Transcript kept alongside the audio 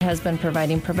has been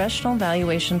providing professional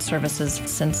valuation services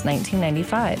since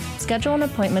 1995. Schedule an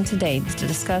appointment today to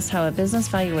discuss how a business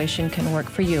valuation can work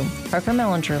for you. Parker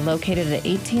Mellinger, located at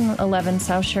 1811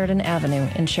 South Sheridan Avenue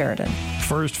in Sheridan.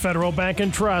 First Federal Bank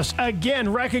and Trust,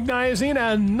 again recognizing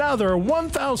another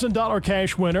 $1,000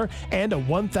 cash winner and a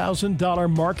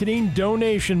 $1,000 marketing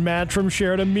donation match from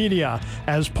Sheridan Media.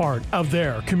 As part of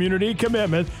their community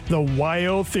commitment, the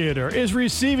YO Theater is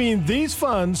receiving these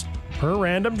funds per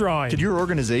random drawing. Could your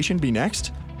organization be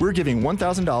next? We're giving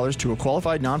 $1,000 to a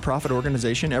qualified nonprofit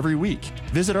organization every week.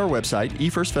 Visit our website,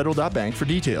 efirstfederal.bank, for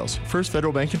details. First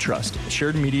Federal Bank and Trust.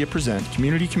 Sheridan Media present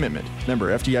Community Commitment.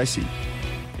 Member FDIC.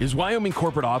 Is Wyoming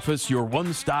Corporate Office your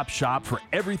one-stop shop for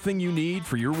everything you need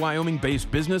for your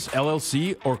Wyoming-based business,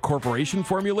 LLC, or corporation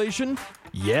formulation?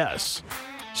 Yes.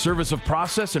 Service of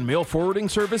process and mail forwarding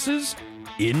services?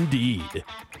 Indeed.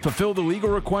 Fulfill the legal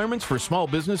requirements for small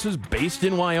businesses based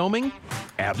in Wyoming?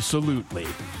 Absolutely.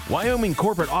 Wyoming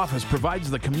Corporate Office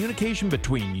provides the communication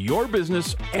between your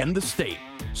business and the state,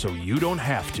 so you don't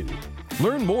have to.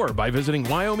 Learn more by visiting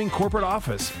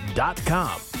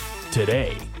WyomingCorporateOffice.com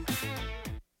today.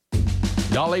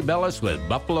 Dolly Bellis with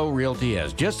Buffalo Realty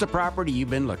has just the property you've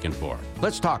been looking for.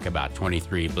 Let's talk about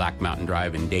 23 Black Mountain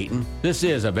Drive in Dayton. This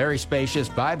is a very spacious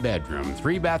 5-bedroom,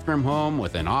 3-bathroom home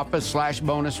with an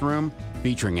office/bonus room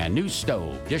featuring a new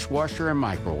stove, dishwasher, and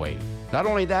microwave. Not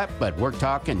only that, but we're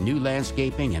talking new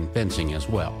landscaping and fencing as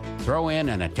well. Throw in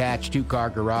an attached 2-car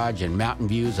garage and mountain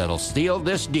views that'll steal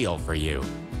this deal for you.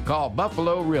 Call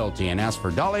Buffalo Realty and ask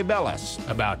for Dolly Bellis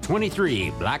about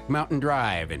 23 Black Mountain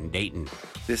Drive in Dayton.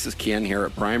 This is Ken here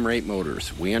at Prime Rate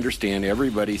Motors. We understand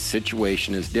everybody's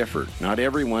situation is different. Not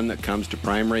everyone that comes to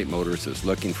Prime Rate Motors is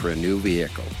looking for a new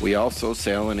vehicle. We also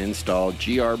sell and install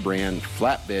GR brand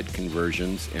flatbed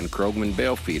conversions and Krogman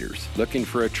bale feeders. Looking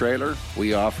for a trailer?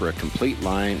 We offer a complete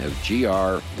line of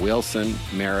GR, Wilson,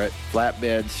 Merritt,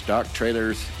 flatbeds, stock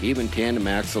trailers, even tandem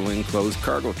axle enclosed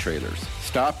cargo trailers.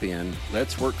 Stop in,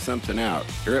 let's work something out.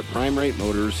 Here at Prime Rate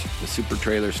Motors, the Super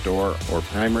Trailer Store, or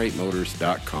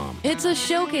PrimeRateMotors.com. It's a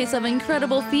showcase of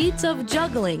incredible feats of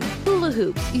juggling, hula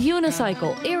hoops,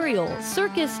 unicycle, aerial,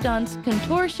 circus stunts,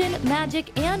 contortion,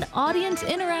 magic, and audience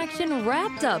interaction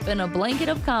wrapped up in a blanket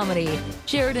of comedy.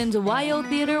 Sheridan's YO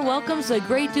Theater welcomes the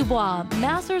Great Dubois,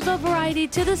 Masters of Variety,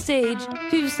 to the stage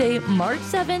Tuesday, March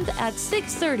 7th at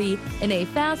 6:30 in a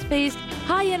fast-paced,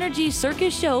 high-energy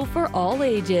circus show for all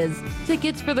ages.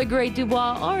 Tickets for the Great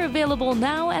Dubois are available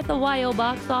now at the YO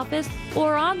box office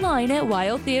or online at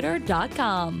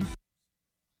yotheater.com.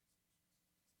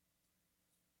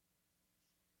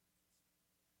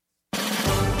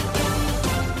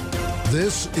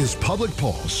 This is Public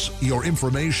Pulse, your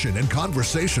information and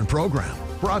conversation program,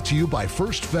 brought to you by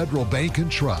First Federal Bank and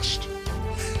Trust.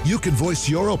 You can voice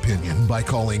your opinion by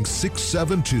calling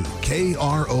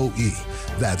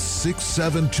 672-KROE. That's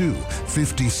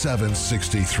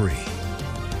 672-5763.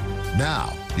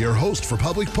 Now, your host for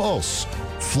Public Pulse,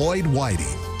 Floyd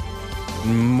Whiting.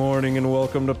 Morning and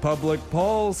welcome to Public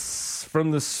Pulse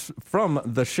from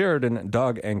the Sheridan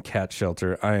Dog and Cat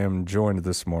Shelter. I am joined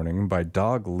this morning by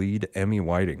dog lead Emmy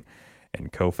Whiting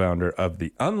and co-founder of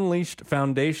the Unleashed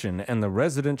Foundation and the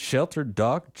resident shelter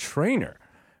dog trainer,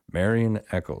 Marion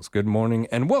Eccles. Good morning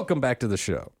and welcome back to the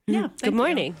show. Yeah, good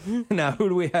morning. Now, who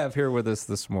do we have here with us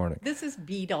this morning? This is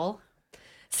Beetle.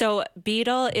 So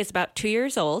Beetle is about 2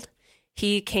 years old.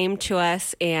 He came to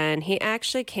us, and he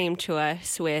actually came to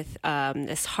us with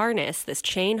this harness, this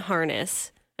chain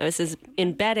harness. This is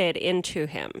embedded into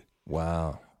him.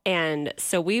 Wow. And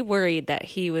so we worried that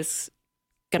he was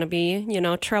going to be,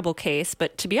 trouble case.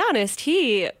 But to be honest,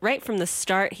 he, right from the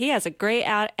start, he has a great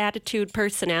attitude,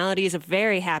 personality. He's a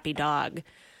very happy dog.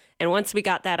 And once we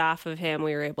got that off of him,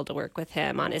 we were able to work with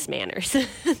him on his manners.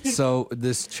 So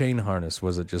this chain harness,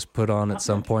 was it just put on at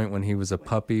some point when he was a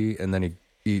puppy and then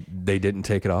they didn't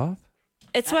take it off?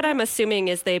 It's what I'm assuming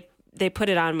is they put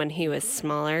it on when he was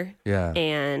smaller. Yeah.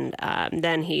 And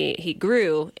then he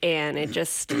grew, and it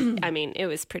just, it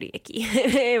was pretty icky.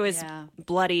 It was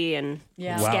bloody and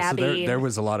scabby. Wow, so there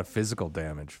was a lot of physical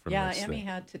damage from this. Yeah, Emmy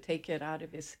had to take it out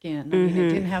of his skin. It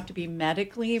didn't have to be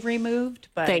medically removed,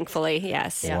 but... Thankfully,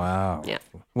 yes. Yeah. Wow. Yeah.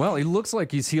 Well, he looks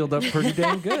like he's healed up pretty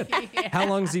damn good. Yeah. How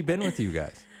long has he been with you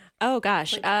guys? Oh,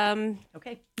 gosh.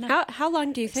 Okay. No. How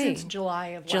long do you think? Since July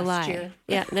of last year.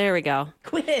 Yeah, there we go.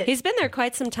 Quit. He's been there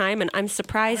quite some time, and I'm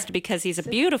surprised because he's a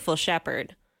beautiful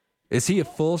shepherd. Is he a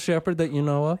full shepherd that you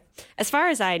know of? As far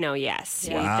as I know, yes.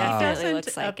 Yeah. He He definitely doesn't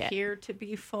looks like appear to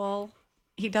be full.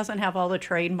 he doesn't have all the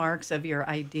trademarks of your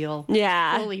ideal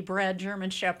fully bred German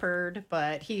Shepherd,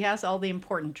 but he has all the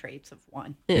important traits of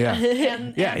one. Yeah.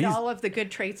 And all of the good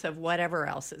traits of whatever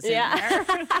else is in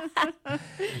there.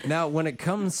 Now, when it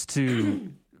comes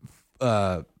to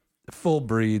full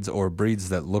breeds or breeds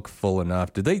that look full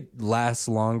enough, do they last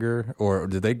longer or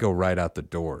do they go right out the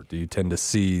door? Do you tend to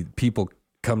see people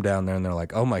come down there and they're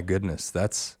like, oh my goodness,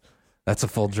 that's a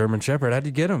full German Shepherd. How'd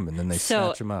you get him? And then they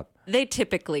snatch him up. They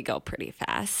typically go pretty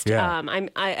fast. Yeah.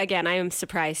 I am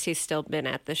surprised he's still been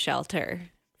at the shelter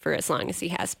for as long as he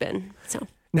has been. So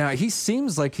now he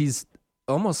seems like he's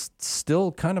almost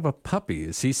still kind of a puppy.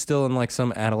 Is he still in like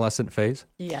some adolescent phase?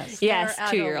 Yes. Yes,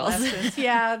 2-year-olds.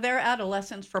 Yeah, they're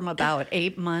adolescents from about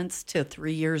 8 months to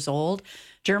 3 years old.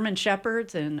 German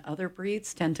Shepherds and other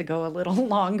breeds tend to go a little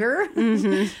longer.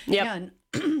 Mm-hmm. Yep. And,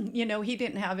 he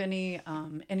didn't have any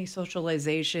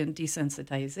socialization,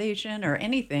 desensitization, or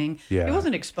anything. Yeah. He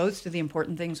wasn't exposed to the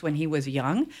important things when he was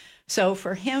young. So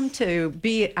for him to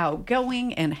be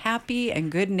outgoing and happy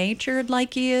and good-natured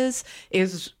like he is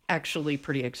actually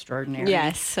pretty extraordinary.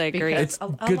 Yes, I agree. It's a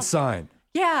good sign.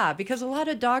 Yeah, because a lot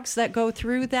of dogs that go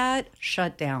through that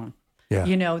shut down.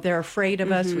 Yeah. They're afraid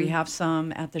of us. We have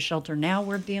some at the shelter now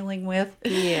we're dealing with.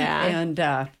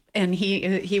 Yeah. And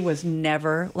he was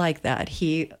never like that.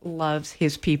 He loves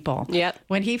his people. Yep.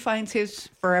 When he finds his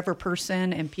forever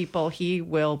person and people, he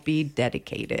will be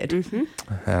dedicated.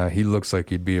 Mm-hmm. He looks like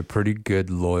he'd be a pretty good,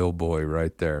 loyal boy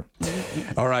right there.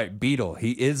 All right, Beetle.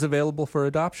 He is available for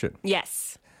adoption.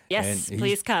 Yes. Yes, And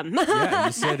please come. Yeah,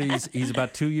 you said he's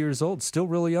about 2 years old, still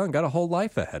really young, got a whole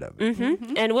life ahead of him.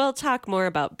 Mm-hmm. And we'll talk more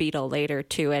about Beetle later,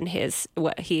 too, and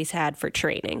what he's had for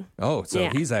training. Oh, so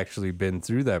he's actually been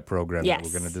through that program that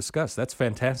we're going to discuss. That's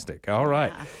fantastic. All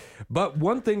right. Yeah. But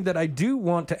one thing that I do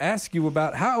want to ask you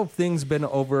about, how have things been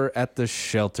over at the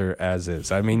shelter as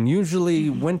is? I mean, usually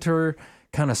winter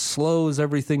kind of slows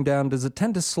everything down. Does it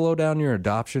tend to slow down your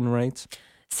adoption rates?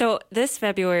 So this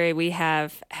February we've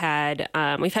had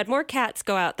more cats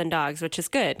go out than dogs, which is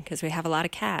good because we have a lot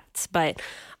of cats. But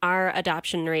our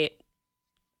adoption rate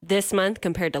this month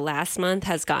compared to last month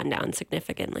has gone down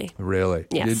significantly. Really?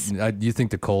 Yes. Do you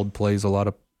think the cold plays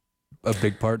a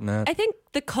big part in that? I think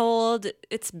the cold,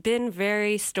 it's been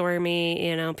very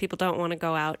stormy. People don't want to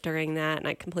go out during that, and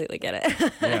I completely get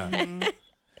it. Yeah.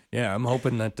 Yeah, I'm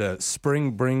hoping that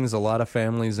spring brings a lot of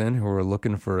families in who are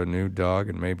looking for a new dog,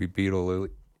 and maybe Beetle,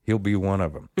 he'll be one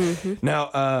of them. Mm-hmm.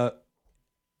 Now,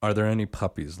 are there any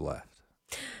puppies left?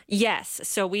 Yes.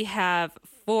 So we have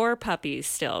 4 puppies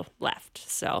still left.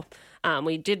 So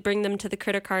we did bring them to the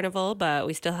Critter Carnival, but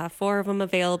we still have 4 of them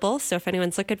available. So if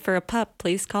anyone's looking for a pup,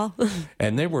 please call.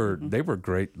 And they were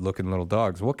great looking little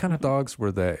dogs. What kind of dogs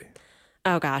were they?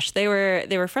 Oh gosh, they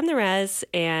were from the res,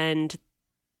 and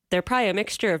they're probably a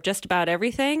mixture of just about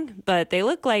everything, but they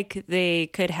look like they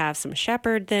could have some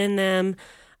shepherd in them.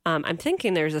 I'm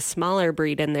thinking there's a smaller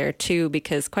breed in there too,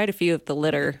 because quite a few of the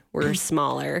litter were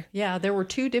smaller. Yeah, there were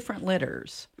 2 different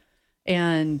litters.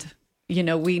 And,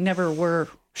 we never were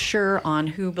sure on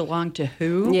who belonged to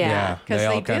who. Yeah. Because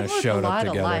they did look a lot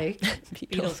together. alike.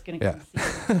 Beetle's going to come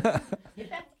see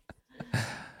them.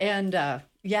 And, the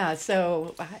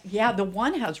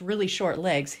one has really short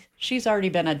legs. She's already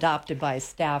been adopted by a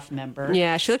staff member.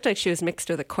 Yeah, she looked like she was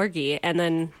mixed with a corgi. And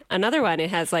then another one,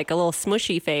 it has like a little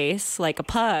smushy face, like a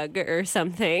pug or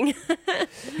something.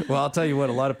 Well, I'll tell you what,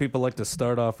 a lot of people like to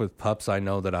start off with pups. I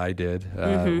know that I did,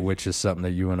 which is something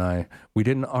that you and we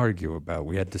didn't argue about.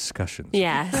 We had discussions.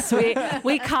 Yes,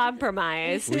 we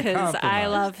compromised because I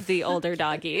love the older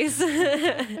doggies.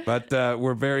 But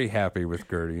we're very happy with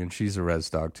Gertie, and she's a res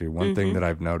dog too. One thing that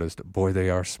I've noticed, boy,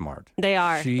 they are smart. They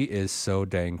are. She is so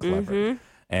dang clever.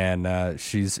 And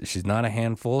she's not a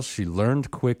handful. She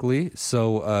learned quickly.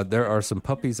 So there are some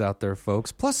puppies out there,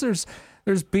 folks. Plus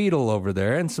there's Beetle over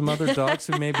there and some other dogs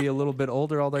who may be a little bit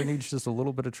older. All they need is just a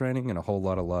little bit of training and a whole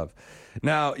lot of love.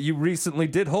 Now, you recently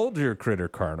did hold your Critter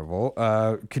Carnival.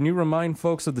 Can you remind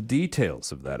folks of the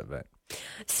details of that event?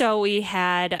 So we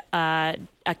had a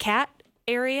cat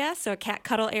area, so a cat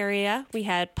cuddle area. We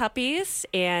had puppies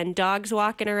and dogs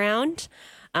walking around.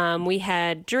 We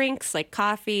had drinks like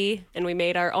coffee, and we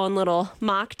made our own little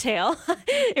mocktail.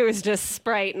 It was just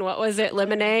Sprite and what was it,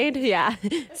 lemonade? Yeah,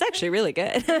 it's actually really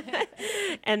good.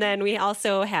 And then we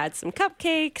also had some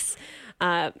cupcakes.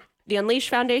 The Unleash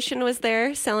Foundation was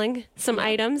there selling some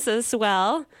items as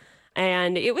well.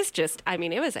 And it was just,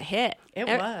 it was a hit. It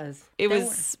was. It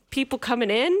was people coming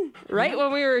in right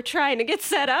when we were trying to get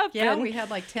set up. Yeah, we had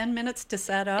like 10 minutes to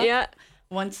set up. Yeah.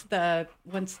 once the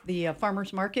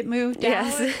farmers market moved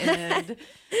out, and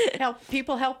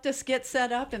people helped us get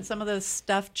set up, and some of the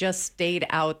stuff just stayed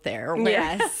out there.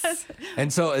 Yes.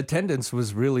 And so attendance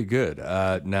was really good.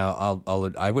 Now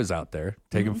I was out there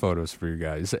taking photos for you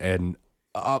guys, and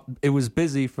it was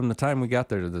busy from the time we got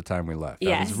there to the time we left.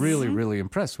 Yes. I was really, really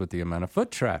impressed with the amount of foot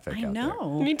traffic out there.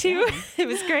 Me too. It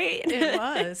was great. It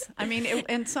was. I mean,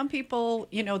 and some people,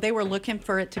 they were looking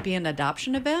for it to be an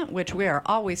adoption event, which we are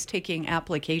always taking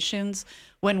applications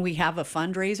when we have a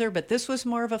fundraiser, but this was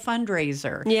more of a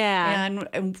fundraiser. Yeah.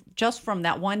 And just from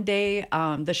that one day,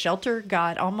 the shelter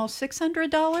got almost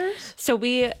 $600. So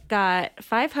we got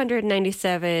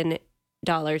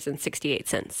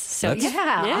 $597.68. So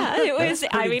That's- it was.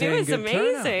 That's I mean, pretty it was dang good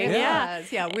turnout. amazing.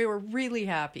 Yeah, we were really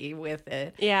happy with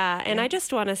it. Yeah, and I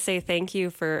just want to say thank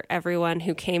you for everyone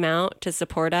who came out to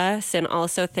support us, and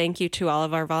also thank you to all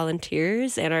of our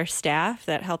volunteers and our staff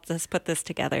that helped us put this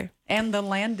together. And the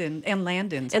Landons. And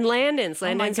Landons.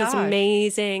 Landons was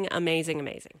amazing.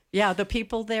 Yeah, the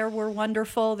people there were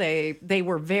wonderful. They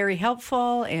were very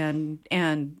helpful, and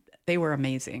they were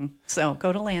amazing. So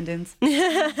go to Landon's.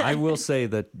 I will say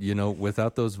that,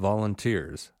 without those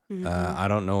volunteers, I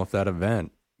don't know if that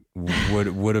event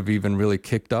would have even really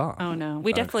kicked off. Oh, no.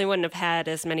 We definitely wouldn't have had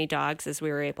as many dogs as we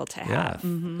were able to have.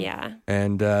 Yeah.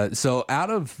 And so out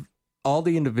of all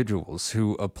the individuals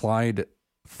who applied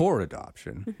for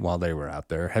adoption while they were out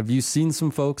there, have you seen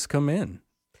some folks come in?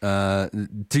 To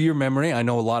your memory, I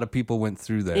know a lot of people went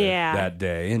through there that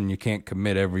day, and you can't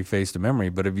commit every face to memory,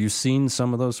 but have you seen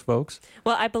some of those folks?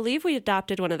 Well, I believe we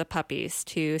adopted one of the puppies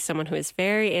to someone who was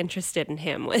very interested in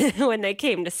him when they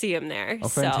came to see him there. Oh,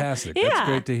 fantastic. So, That's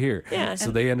great to hear. Yeah. So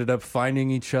they ended up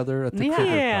finding each other at the critter party.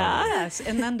 Yes,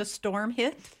 and then the storm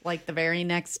hit like the very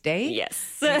next day.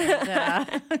 Yes.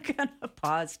 And, kind of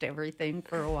paused everything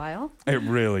for a while. It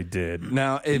really did.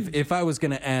 Now, if I was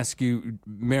going to ask you,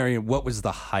 Marion, what was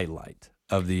the highlight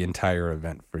of the entire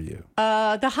event for you?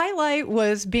 The highlight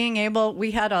was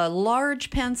we had a large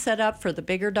pen set up for the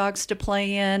bigger dogs to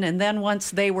play in. And then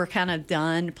once they were kind of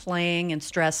done playing and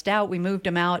stressed out, we moved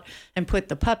them out and put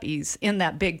the puppies in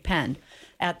that big pen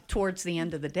towards the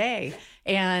end of the day.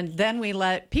 And then we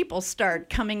let people start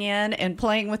coming in and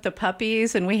playing with the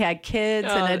puppies. And we had kids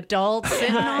and adults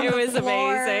sitting on it the was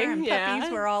floor. amazing. And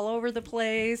puppies were all over the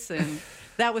place. And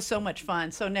that was so much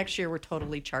fun. So next year we're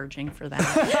totally charging for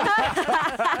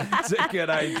that. It's a good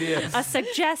idea. A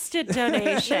suggested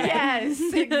donation. Yes,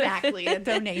 exactly. A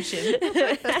donation.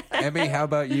 Emmy, how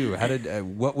about you?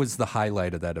 What was the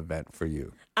highlight of that event for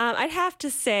you? I'd have to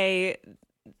say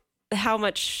how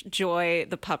much joy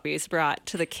the puppies brought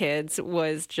to the kids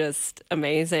was just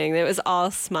amazing. It was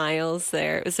all smiles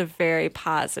there. It was a very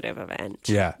positive event.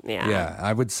 Yeah.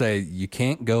 I would say you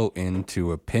can't go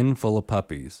into a pen full of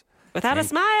puppies without a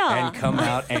smile and come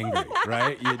out angry,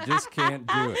 right? You just can't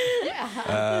do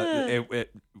it.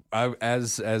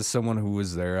 As someone who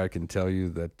was there, I can tell you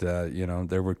that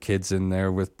there were kids in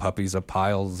there with puppies of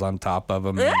piles on top of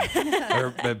them,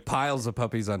 piles of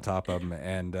puppies on top of them,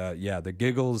 and the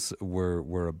giggles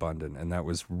were abundant, and that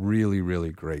was really,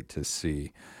 really great to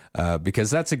see, because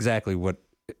that's exactly what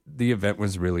the event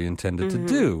was really intended to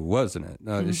do, wasn't it?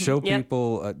 To show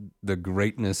people the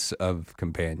greatness of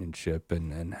companionship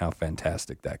and how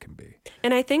fantastic that can be.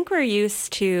 And I think we're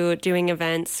used to doing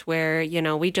events where,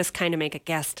 we just kind of make a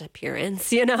guest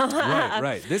appearance,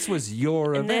 Right. This was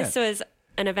your event. This was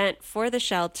an event for the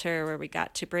shelter where we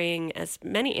got to bring as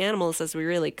many animals as we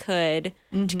really could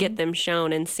to get them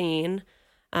shown and seen.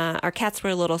 Our cats were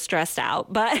a little stressed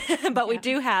out, but we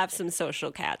do have some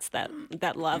social cats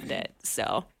that loved it.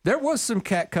 So there was some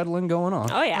cat cuddling going on.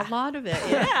 Oh yeah, a lot of it.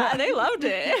 Yeah, they loved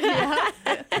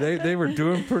it. They were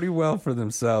doing pretty well for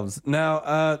themselves.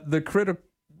 Now, the Critter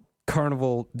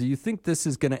Carnival. Do you think this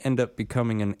is going to end up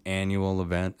becoming an annual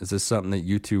event? Is this something that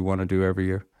you two want to do every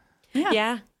year?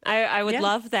 Yeah, I would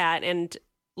love that. And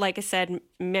like I said,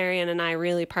 Marion and I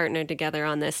really partnered together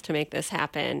on this to make this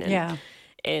happen.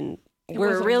 And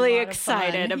we're really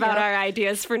excited about our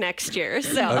ideas for next year.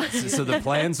 So the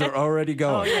plans are already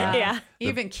going. Oh, yeah. Yeah.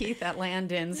 Even Keith at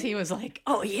Landon's, he was like,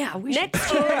 "Oh yeah, we should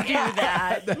Next year." do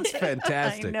that." That's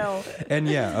fantastic. I know. And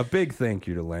a big thank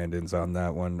you to Landon's on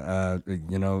that one.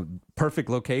 Perfect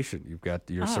location.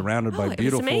 You're surrounded by it was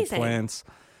beautiful amazing. plants.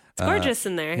 It's gorgeous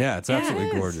in there. Yeah, it's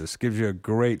absolutely gorgeous. Gives you a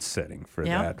great setting for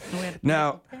that.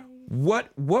 Now,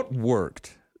 what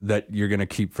worked that you're going to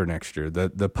keep for next year?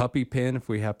 The puppy pen, if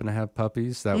we happen to have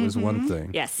puppies, that was one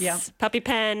thing. Yes. Puppy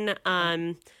pen.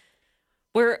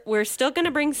 We're still going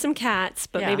to bring some cats,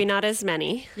 but maybe not as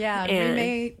many. Yeah, and we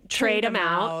may trade them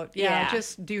out. Yeah,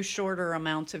 just do shorter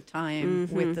amounts of time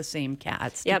with the same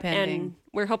cats. Yep, depending. and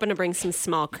we're hoping to bring some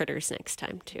small critters next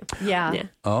time too. Yeah.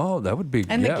 Oh, that would be.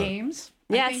 And the games.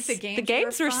 Yes, I think the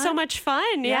games were so much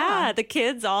fun. Yeah, the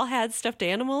kids all had stuffed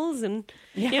animals, and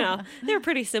you know they were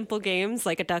pretty simple games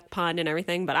like a duck pond and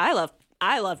everything. But I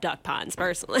love duck ponds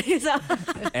personally. So.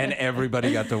 And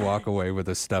everybody got to walk away with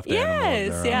a stuffed animal.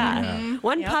 Yes, yeah.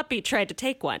 One puppy tried to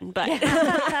take one, but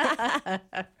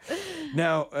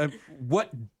now,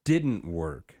 what didn't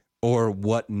work, or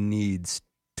what needs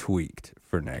tweaked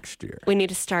for next year? We need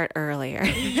to start earlier.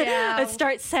 Yeah. Let's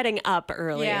start setting up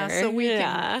earlier. Yeah, so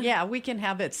we can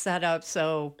have it set up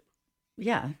so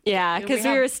Yeah, because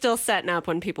we were still setting up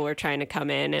when people were trying to come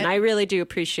in, and I really do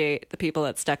appreciate the people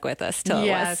that stuck with us till it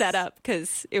was set up,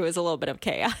 because it was a little bit of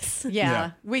chaos.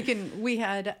 Yeah. We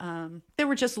had there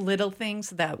were just little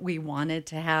things that we wanted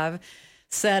to have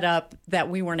set up that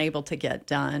we weren't able to get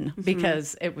done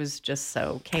because it was just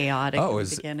so chaotic in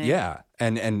the beginning. Yeah.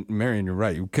 And Marion, you're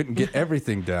right. You couldn't get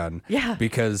everything done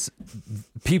because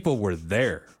people were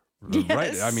there. Yes,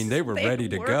 right. I mean, they were ready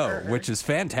to go, which is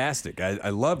fantastic. I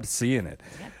loved seeing it.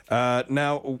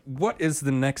 Now, what is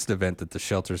the next event that the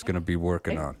shelter's going to be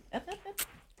working on?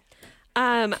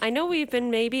 I know we've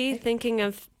been maybe thinking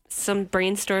of some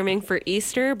brainstorming for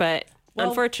Easter, but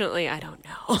unfortunately, I don't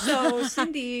know. So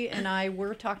Cindy and I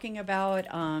were talking about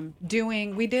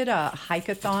we did a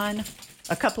hike-a-thon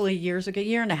a couple of years ago, a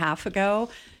year and a half ago.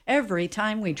 Every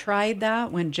time we tried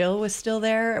that, when Jill was still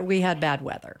there, we had bad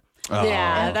weather.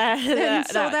 Yeah,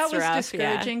 that was rough,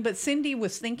 discouraging. Yeah. But Cindy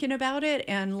was thinking about it,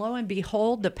 and lo and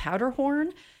behold, the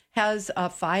Powderhorn has a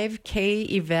 5K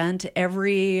event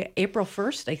every April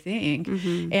 1st, I think.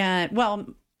 And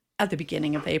at the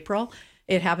beginning of April.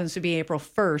 It happens to be April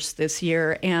 1st this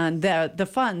year, and the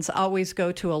funds always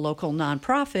go to a local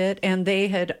nonprofit, and they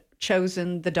had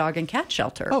chosen the dog and cat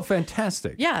shelter. Oh,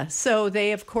 fantastic. Yeah, so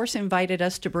they, of course, invited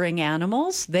us to bring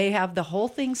animals. They have the whole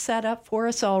thing set up for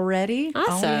us already.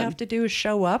 Awesome. All we have to do is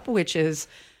show up, which is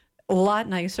a lot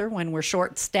nicer when we're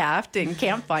short-staffed and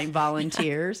can't find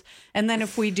volunteers. And then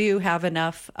if we do have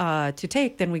enough to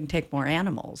take, then we can take more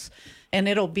animals. And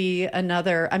it'll be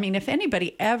if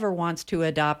anybody ever wants to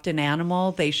adopt an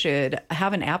animal, they should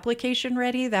have an application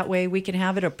ready. That way we can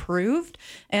have it approved,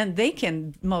 and they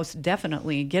can most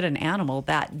definitely get an animal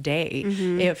that day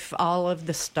if all of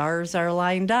the stars are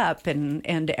lined up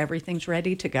and everything's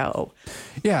ready to go.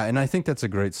 Yeah, and I think that's a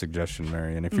great suggestion,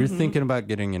 Marion. If you're thinking about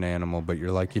getting an animal, but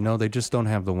you're like, they just don't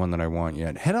have the one that I want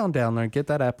yet, head on down there, get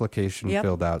that application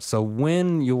filled out. So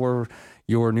when your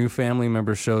new family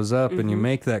member shows up and you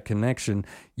make that connection,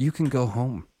 you can go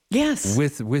home. Yes.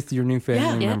 With your new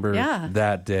family member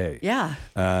that day. Yeah.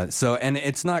 And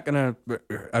it's not going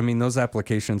to, those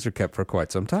applications are kept for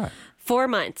quite some time. 4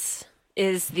 months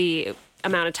is the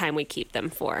amount of time we keep them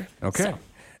for. Okay. So.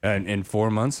 And in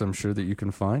 4 months, I'm sure that you can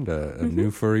find a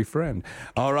new furry friend.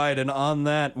 All right, and on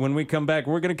that, when we come back,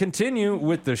 we're going to continue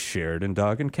with the Sheridan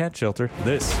Dog and Cat Shelter.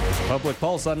 This is Public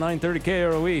Pulse on 930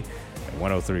 KROE and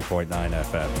 103.9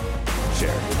 FM.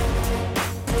 Sheridan.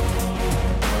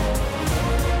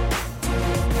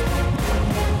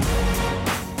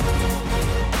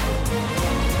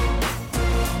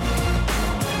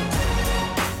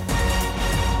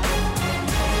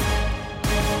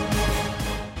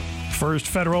 First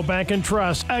Federal Bank and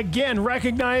Trust, again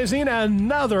recognizing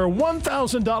another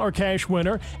 $1,000 cash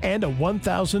winner and a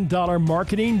 $1,000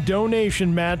 marketing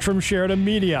donation match from Sheridan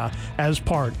Media. As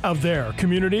part of their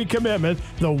community commitment,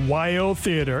 the YO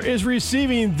Theater is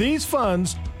receiving these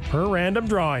funds per random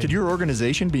drawing. Could your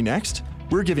organization be next?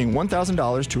 We're giving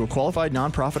 $1,000 to a qualified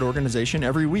nonprofit organization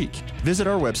every week. Visit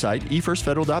our website,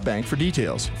 efirstfederal.bank, for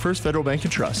details. First Federal Bank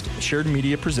and Trust, Sheridan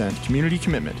Media present Community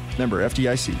Commitment, member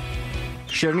FDIC.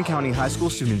 Sheridan County High School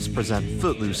students present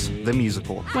Footloose, the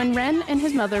musical. When Ren and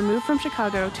his mother moved from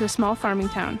Chicago to a small farming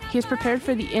town, he is prepared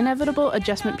for the inevitable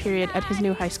adjustment period at his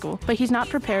new high school. But he's not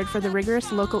prepared for the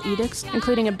rigorous local edicts,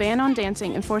 including a ban on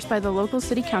dancing enforced by the local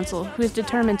city council, who is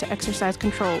determined to exercise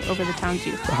control over the town's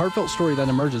youth. The heartfelt story that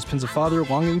emerges pins a father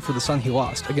longing for the son he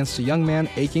lost against a young man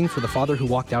aching for the father who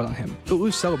walked out on him.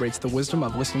 Footloose celebrates the wisdom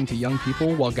of listening to young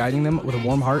people while guiding them with a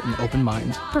warm heart and open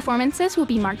mind. Performances will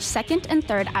be March 2nd and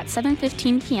 3rd at 7:15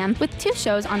 7:15 p.m. with 2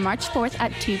 shows on March 4th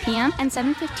at 2 p.m. and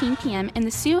 7:15 p.m. in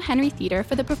the Sue Henry Theater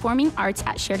for the Performing Arts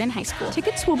at Sheridan High School.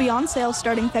 Tickets will be on sale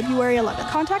starting February 11th.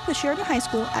 Contact the Sheridan High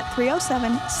School at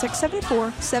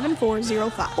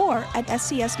 307-674-7405 or at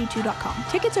scsd2.com.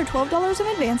 Tickets are $12 in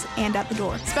advance and at the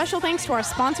door. Special thanks to our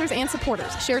sponsors and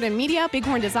supporters: Sheridan Media,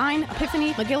 Bighorn Design,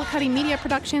 Epiphany, McGillicuddy Media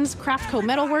Productions, Craftco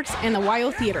Metalworks, and the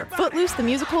YO Theater. Footloose the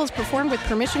musical is performed with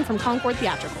permission from Concord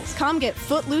Theatricals. Come get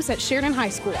Footloose at Sheridan High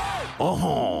School.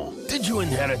 Oh, did you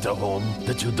inherit a home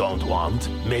that you don't want?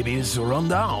 Maybe it's run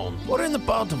down or in a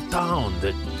part of town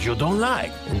that you don't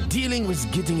like. And dealing with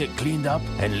getting it cleaned up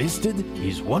and listed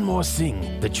is one more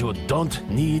thing that you don't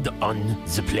need on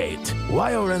the plate.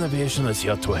 YO Renovation is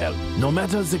here to help. No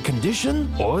matter the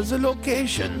condition or the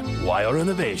location, YO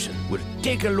Renovation will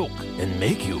take a look and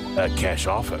make you a cash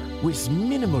offer with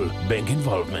minimal bank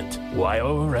involvement.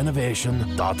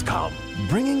 YORenovation.com,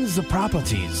 bringing the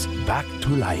properties back to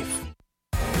life.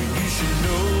 You should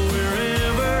know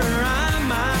wherever I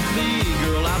might be,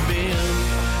 girl, I've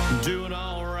been doing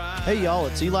all right. Hey y'all,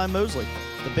 it's Eli Mosley.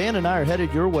 The band and I are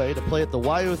headed your way to play at the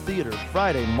YO Theater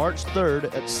Friday, March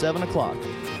 3rd at 7 o'clock.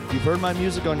 You've heard my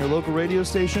music on your local radio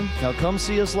station. Now come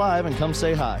see us live and come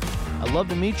say hi. I'd love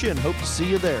to meet you and hope to see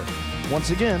you there.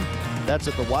 Once again, that's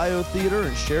at the YO Theater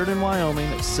in Sheridan, Wyoming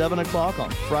at 7 o'clock on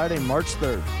Friday, March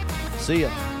 3rd. See ya.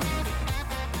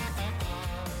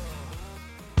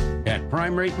 At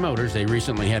Prime Rate Motors, they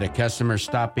recently had a customer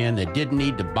stop in that didn't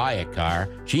need to buy a car.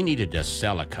 She needed to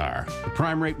sell a car. The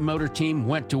Prime Rate Motor team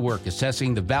went to work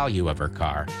assessing the value of her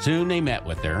car. Soon they met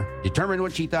with her, determined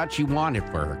what she thought she wanted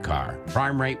for her car.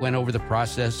 Prime Rate went over the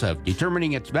process of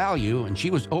determining its value, and she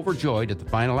was overjoyed at the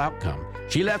final outcome.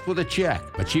 She left with a check,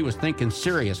 but she was thinking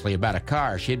seriously about a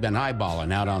car she'd been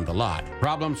eyeballing out on the lot.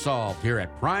 Problem solved here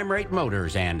at Prime Rate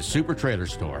Motors and Super Trailer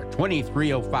Store,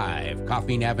 2305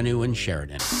 Coffeen Avenue in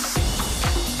Sheridan.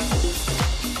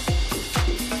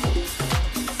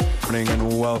 Morning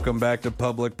and welcome back to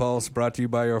Public Pulse, brought to you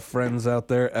by our friends out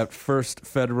there at First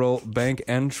Federal Bank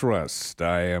and Trust.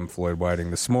 I am Floyd Whiting.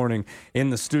 This morning in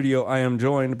the studio, I am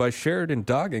joined by Sheridan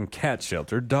Dog and Cat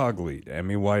Shelter dog lead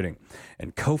Emmy Whiting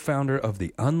and co-founder of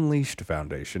the Unleashed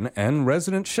Foundation and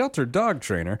resident shelter dog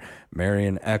trainer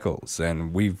Marion Eccles.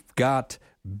 And we've got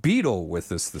Beetle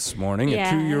with us this morning,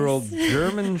 Yes. a 2-year-old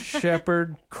German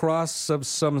Shepherd cross of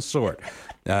some sort.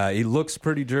 He looks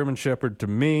pretty German Shepherd to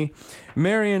me.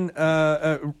 Marion,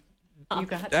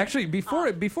 actually,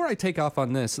 before I take off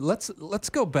on this, let's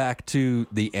go back to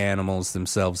the animals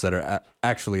themselves that are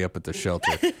actually up at the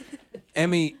shelter.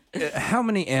 Emmy, how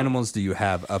many animals do you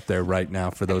have up there right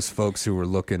now for those folks who are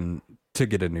looking to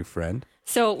get a new friend?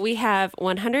 So we have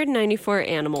 194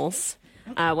 animals.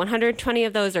 120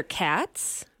 of those are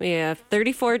cats. We have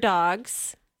 34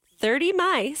 dogs, 30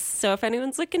 mice. So if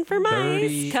anyone's looking for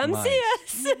mice, come see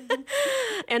us.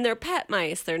 And they're pet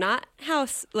mice. They're not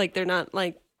they're not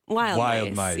like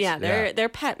wild mice. Yeah, they're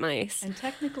pet mice. And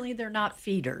technically they're not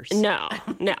feeders. No.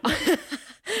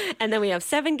 And then we have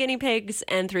 7 guinea pigs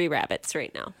and 3 rabbits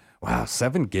right now. Wow,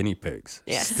 7 guinea pigs.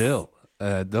 Yes. Still.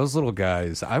 Those little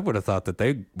guys, I would have thought that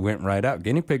they went right out.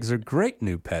 Guinea pigs are great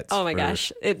new pets. Oh my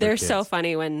gosh, they're so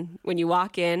funny when you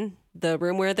walk in the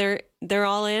room where they're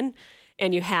all in,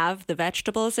 and you have the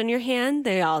vegetables in your hand.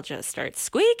 They all just start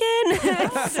squeaking.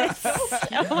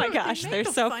 Oh my gosh, they're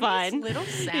so fun. Little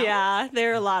sound. Yeah,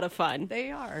 they're a lot of fun.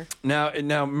 They are.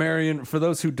 Now, Marion, for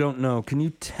those who don't know, can you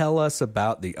tell us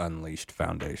about the Unleashed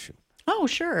Foundation? Oh,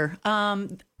 sure.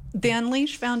 The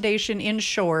Unleashed Foundation, in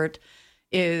short,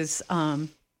 is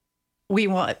we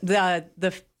want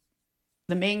the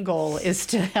main goal is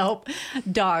to help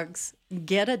dogs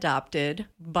get adopted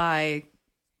by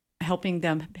helping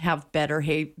them have better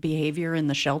behavior in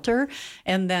the shelter,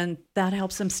 and then that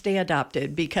helps them stay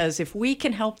adopted, because if we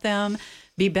can help them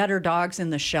be better dogs in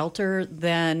the shelter,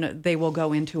 then they will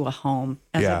go into a home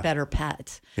as a better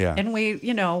pet. Yeah. And we,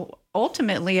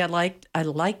 ultimately I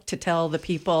like to tell the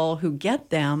people who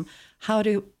get them how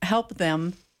to help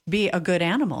them be a good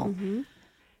animal. Mm-hmm.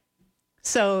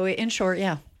 So in short,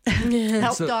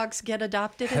 help dogs get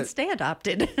adopted and stay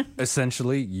adopted.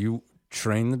 Essentially, you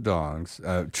train the dogs,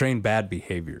 train bad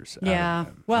behaviors. Yeah.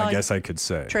 Well, I guess I could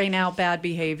say. Train out bad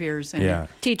behaviors and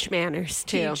teach manners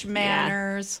too. Teach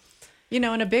manners.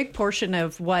 Yeah. And a big portion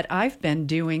of what I've been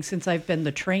doing since I've been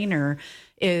the trainer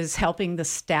is helping the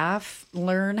staff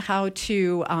learn how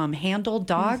to handle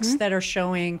dogs that are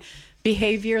showing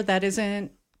behavior that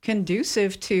isn't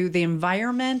conducive to the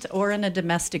environment or in a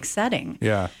domestic setting.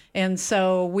 Yeah. And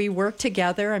so we work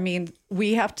together. I mean,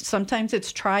 we have to, sometimes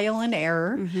it's trial and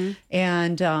error,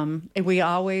 and we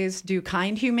always do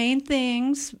kind, humane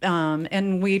things,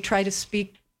 and we try to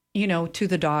speak to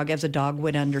the dog as a dog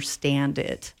would understand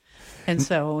it. And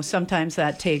so sometimes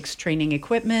that takes training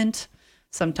equipment.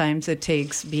 Sometimes it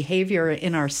takes behavior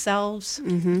in ourselves.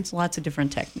 It's lots of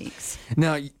different techniques.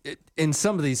 Now, in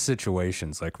some of these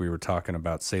situations, like we were talking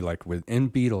about, say like within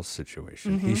Beetle's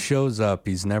situation, he shows up,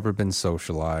 he's never been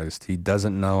socialized, he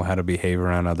doesn't know how to behave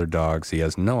around other dogs, he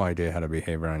has no idea how to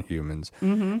behave around humans,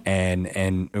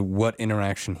 and what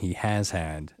interaction he has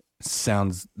had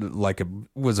sounds like it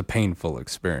was a painful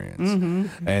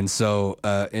experience. And so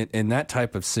in that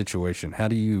type of situation, how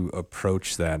do you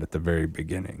approach that at the very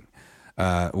beginning?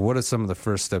 What are some of the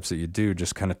first steps that you do,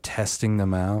 just kind of testing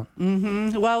them out?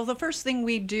 Well, the first thing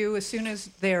we do as soon as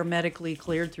they're medically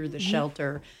cleared through the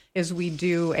shelter is we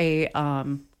do a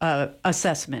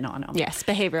assessment on them. Yes,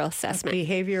 behavioral assessment.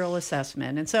 Behavioral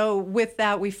assessment. And so with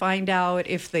that, we find out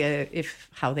if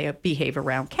how they behave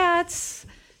around cats,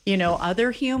 other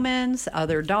humans,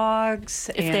 other dogs.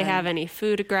 If they have any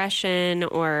food aggression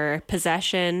or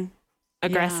possession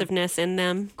aggressiveness in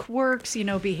them. Quirks,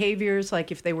 behaviors,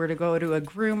 like if they were to go to a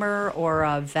groomer or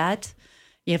a vet,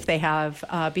 if they have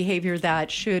behavior that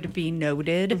should be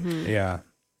noted. Yeah.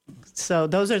 So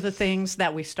those are the things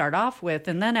that we start off with.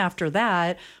 And then after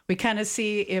that, we kind of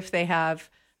see if they have,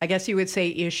 I guess you would say,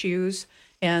 issues.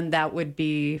 And that would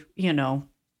be,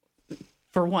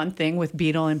 for one thing, with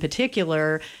Beetle in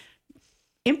particular,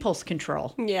 impulse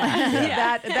control.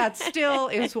 That still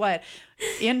is what,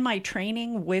 in my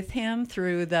training with him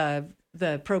through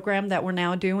the program that we're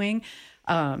now doing,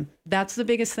 that's the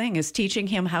biggest thing, is teaching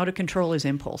him how to control his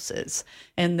impulses.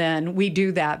 And then we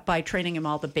do that by training him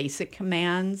all the basic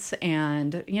commands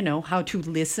and, how to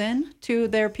listen to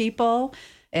their people.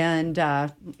 And,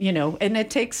 and it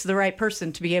takes the right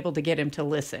person to be able to get him to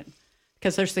listen,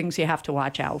 because there's things you have to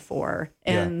watch out for.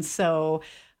 And so,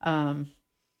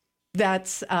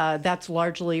 that's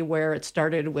largely where it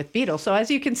started with Beetle. So as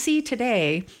you can see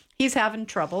today, he's having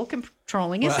trouble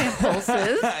controlling his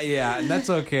impulses. Yeah, and that's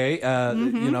okay.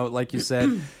 Like you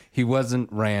said, he wasn't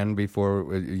ran before,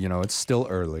 it's still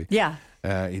early. Yeah.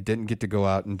 He didn't get to go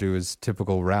out and do his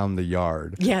typical round the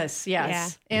yard. Yes. Yeah.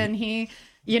 And he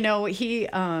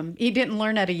didn't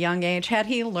learn at a young age. Had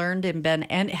he learned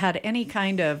and had any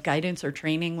kind of guidance or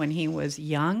training when he was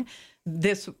young,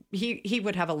 he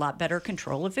would have a lot better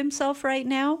control of himself right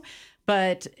now.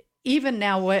 But even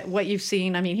now, what you've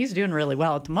seen, I mean, he's doing really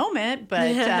well at the moment.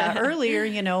 But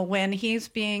earlier, when he's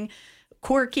being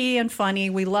quirky and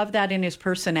funny, we love that in his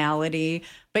personality.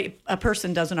 But a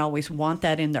person doesn't always want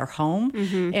that in their home,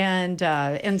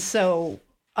 and so.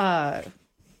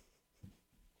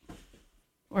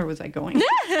 Where was I going?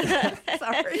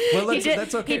 Sorry. Well,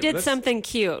 that's okay. He did something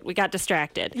cute. We got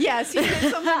distracted. Yes, he did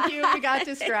something cute. We got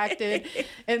distracted.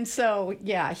 And so,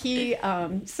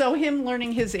 him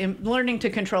learning to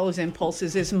control his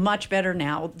impulses is much better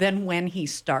now than when he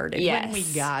started, when we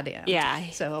got him. Yeah.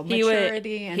 So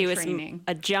maturity and training. He was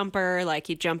a jumper, like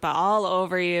he'd jump all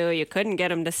over you. You couldn't get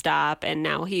him to stop. And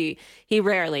now he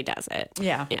rarely does it.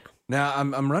 Yeah. Now,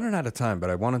 I'm running out of time, but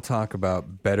I want to talk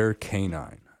about Better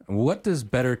Canine. What does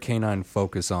Better Canine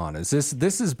focus on? This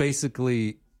is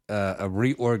basically a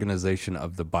reorganization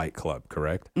of the bike club,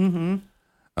 correct?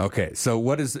 Okay, so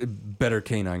what is Better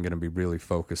Canine going to be really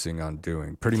focusing on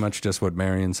doing? Pretty much just what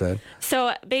Marion said?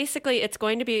 So basically, it's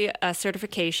going to be a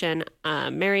certification.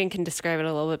 Marion can describe it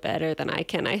a little bit better than I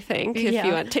can, I think, if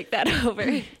you want to take that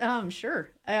over. Sure.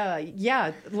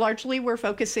 Largely we're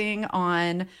focusing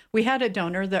on, we had a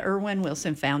donor, the Irwin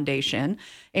Wilson Foundation,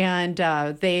 and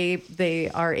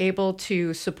they are able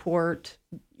to support,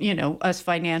 us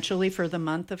financially for the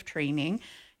month of training.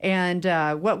 And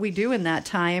what we do in that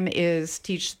time is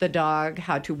teach the dog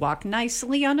how to walk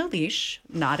nicely on a leash,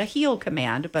 not a heel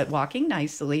command, but walking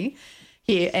nicely.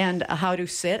 And how to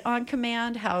sit on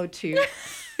command, how to...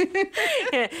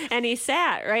 And he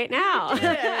sat right now.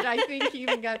 Yeah, I think he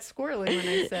even got squirrely when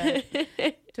I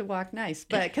said to walk nice.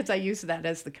 But because I use that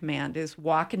as the command, is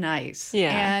walk nice.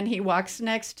 Yeah. And he walks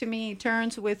next to me,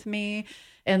 turns with me,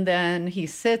 and then he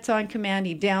sits on command,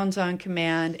 he downs on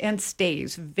command, and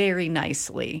stays very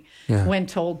nicely when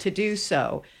told to do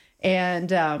so.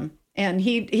 And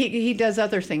he does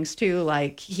other things too,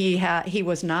 like he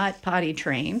was not potty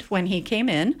trained when he came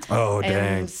in. Oh, dang.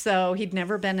 And so he'd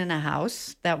never been in a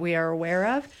house that we are aware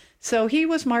of. So he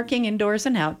was marking indoors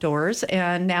and outdoors,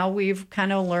 and now we've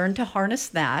kind of learned to harness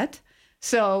that.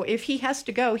 So if he has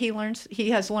to go, he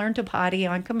has learned to potty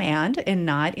on command and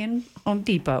not in Home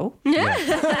Depot.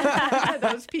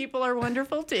 Those people are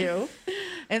wonderful too.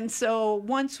 And so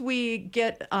once we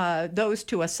get those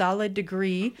to a solid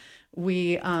degree,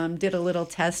 we did a little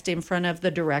test in front of the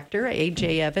director,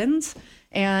 A.J. Evans,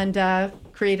 and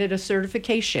created a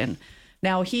certification.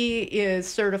 Now, he is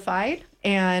certified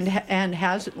and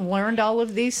has learned all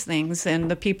of these things,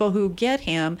 and the people who get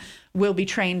him will be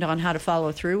trained on how to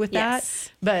follow through with that.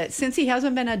 But since he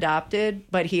hasn't been adopted,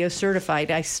 but he is certified,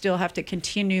 I still have to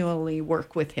continually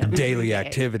work with him. Daily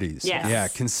activities. Yes. Yeah,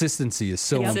 consistency is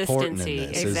so important in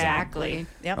this. Exactly. Isn't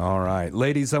it? Yep. All right.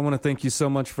 Ladies, I want to thank you so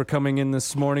much for coming in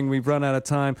this morning. We've run out of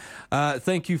time.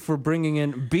 Thank you for bringing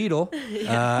in Beetle.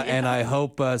 And I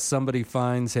hope somebody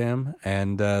finds him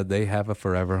and they have a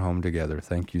forever home together.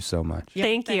 Thank you so much.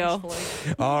 Thank you.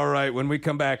 All right. When we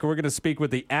come back, we're going to speak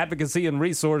with the Advocacy and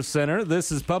Resource Center.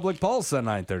 This is Public Pulse on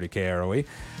 930 KROE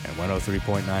and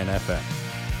 103.9 FM.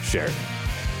 Sheridan.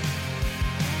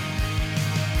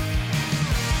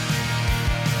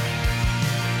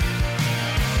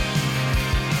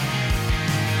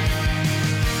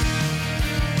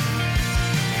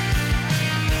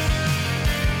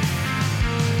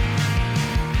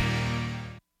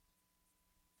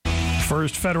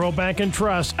 First Federal Bank and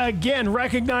Trust, again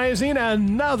recognizing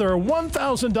another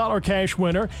 $1,000 cash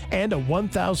winner and a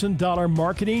 $1,000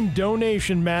 marketing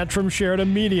donation match from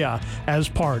Sheridan Media. As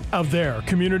part of their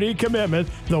community commitment,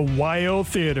 the YO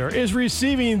Theater is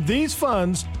receiving these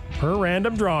funds per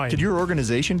random drawing. Could your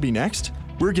organization be next?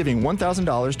 We're giving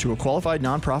 $1,000 to a qualified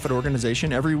nonprofit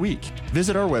organization every week.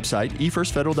 Visit our website,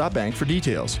 efirstfederal.bank, for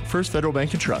details. First Federal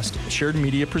Bank and Trust, Sheridan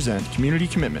Media present Community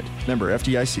Commitment, member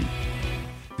FDIC.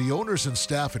 The owners and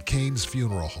staff at Kane's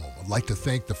Funeral Home would like to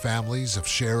thank the families of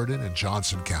Sheridan and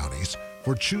Johnson counties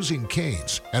for choosing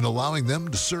Kane's and allowing them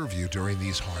to serve you during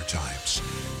these hard times.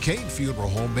 Kane Funeral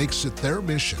Home makes it their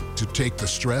mission to take the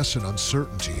stress and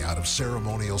uncertainty out of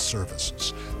ceremonial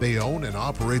services. They own and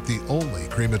operate the only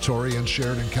crematory in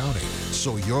Sheridan County,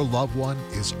 so your loved one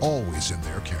is always in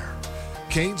their care.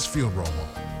 Kane's Funeral Home.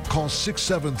 Call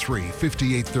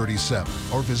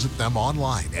 673-5837 or visit them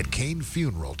online at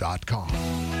canefuneral.com.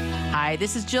 Hi,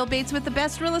 this is Jill Bates with the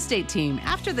Best Real Estate Team.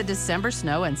 After the December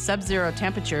snow and sub-zero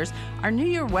temperatures, our New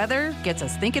Year weather gets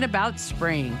us thinking about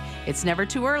spring. It's never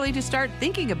too early to start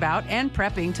thinking about and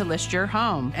prepping to list your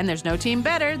home. And there's no team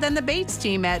better than the Bates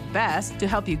team at Best to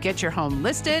help you get your home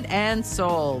listed and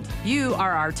sold. You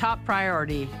are our top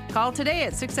priority. Call today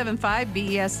at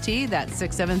 675-BEST, that's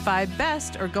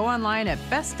 675-BEST, or go online at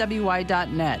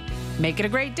bestwy.net. Make it a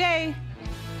great day.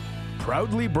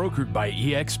 Proudly brokered by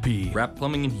EXP. Wrap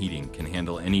Plumbing and Heating can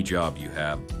handle any job you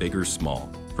have, big or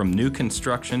small. From new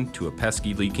construction to a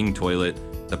pesky leaking toilet,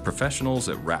 the professionals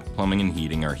at Wrap Plumbing and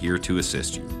Heating are here to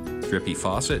assist you. Drippy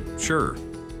faucet? Sure.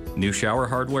 New shower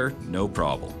hardware? No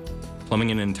problem.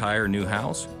 Plumbing an entire new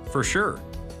house? For sure.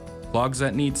 Clogs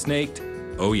that need snaked?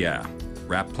 Oh yeah.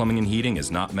 Wrap Plumbing and Heating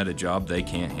has not met a job they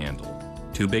can't handle.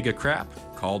 Too big a crap?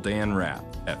 Call Dan Rapp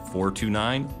at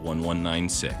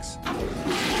 429-1196.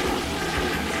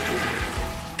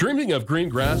 Dreaming of green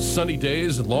grass, sunny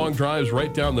days, and long drives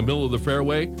right down the middle of the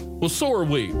fairway? Well, so are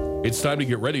we. It's time to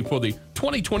get ready for the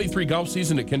 2023 golf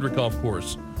season at Kendrick Golf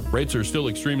Course. Rates are still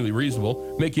extremely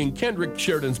reasonable, making Kendrick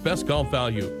Sheridan's best golf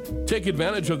value. Take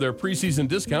advantage of their preseason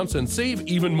discounts and save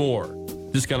even more.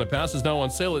 Discounted pass is now on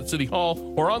sale at City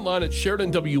Hall or online at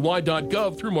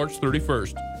SheridanWY.gov through March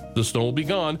 31st. The snow will be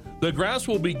gone, the grass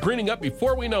will be greening up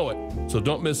before we know it, so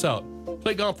don't miss out.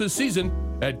 Play golf this season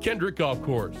at Kendrick Golf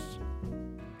Course.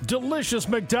 Delicious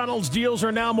McDonald's deals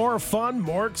are now more fun,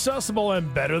 more accessible,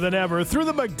 and better than ever through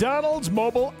the McDonald's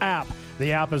mobile app.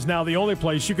 The app is now the only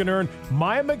place you can earn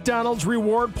My McDonald's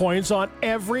reward points on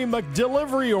every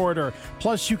McDelivery order.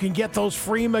 Plus, you can get those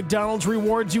free McDonald's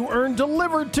rewards you earn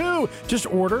delivered too. Just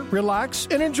order, relax,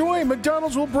 and enjoy.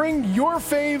 McDonald's will bring your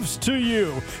faves to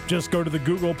you. Just go to the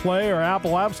Google Play or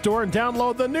Apple App Store and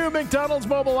download the new McDonald's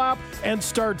mobile app and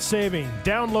start saving.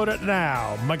 Download it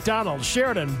now. McDonald's,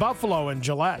 Sheridan, Buffalo, and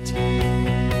Gillette.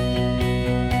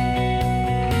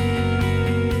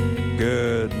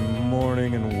 Good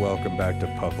morning and welcome back to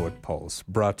Public Pulse,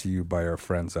 brought to you by our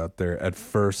friends out there at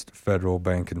First Federal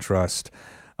Bank and Trust.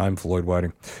 I'm Floyd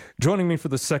Whiting. Joining me for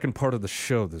the second part of the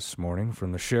show this morning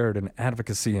from the Sheridan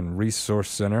Advocacy and Resource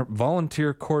Center,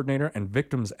 volunteer coordinator and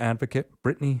victims advocate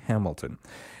Brittany Hamilton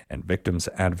and victims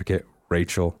advocate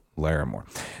Rachel Larimore.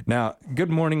 Now, good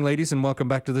morning, ladies, and welcome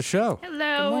back to the show.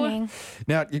 Hello. Good morning.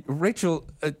 Now, Rachel,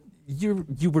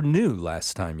 you were new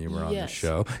last time you were on the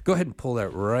show. Go ahead and pull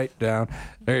that right down.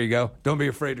 There you go. Don't be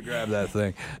afraid to grab that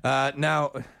thing.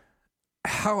 Now,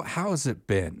 how has it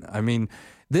been? I mean,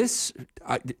 this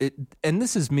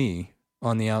is me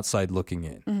on the outside looking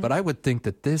in, but I would think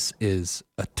that this is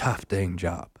a tough dang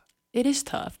job. It is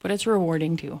tough, but it's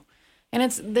rewarding too. And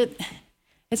it's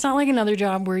not like another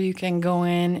job where you can go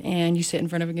in and you sit in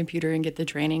front of a computer and get the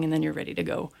training and then you're ready to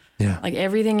go. Yeah. Like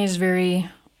everything is very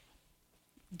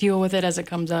deal with it as it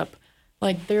comes up.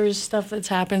 Like, there's stuff that's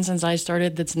happened since I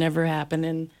started that's never happened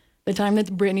in the time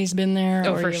that Brittany's been there.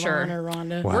 Oh, or for Yvonne sure. Or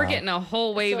Rhonda. We're getting a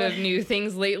whole wave of new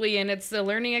things lately, and it's a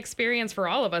learning experience for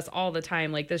all of us all the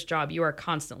time. Like this job, you are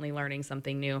constantly learning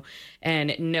something new,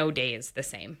 and no day is the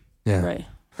same. Yeah. Right.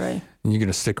 And you're going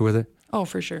to stick with it? Oh,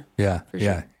 for sure. Yeah. For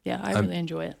sure. Yeah, I really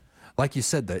enjoy it. Like you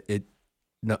said, that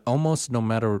almost no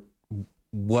matter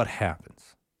what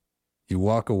happens, you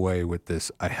walk away with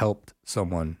this, I helped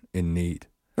someone in need.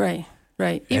 Right.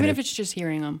 Even if it's just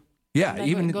hearing them. Yeah, That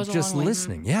even goes a just long way.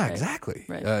 listening. Yeah, Right. exactly.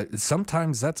 Right.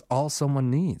 Sometimes that's all someone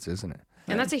needs, isn't it?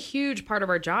 And that's a huge part of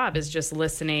our job is just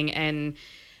listening, and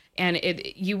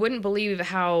you wouldn't believe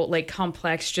how like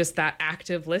complex just that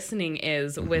active listening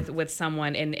is with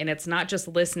someone, and it's not just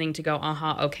listening to go,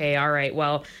 okay, all right,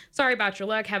 well, sorry about your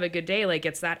luck, have a good day. Like,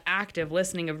 it's that active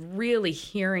listening of really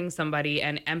hearing somebody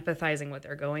and empathizing what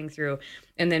they're going through,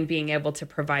 and then being able to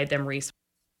provide them resources.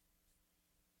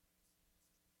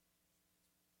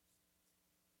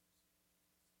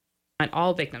 Want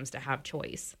all victims to have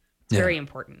choice. It's very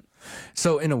important.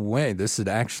 So in a way, this is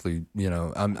actually,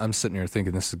 I'm sitting here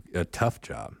thinking this is a tough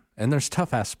job, and there's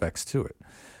tough aspects to it,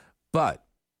 but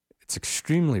it's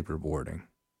extremely rewarding.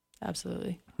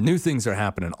 Absolutely. New things are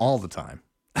happening all the time.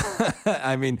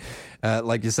 I mean,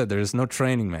 like you said, there's no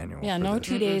training manual. Yeah, for no this.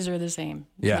 2 days are the same.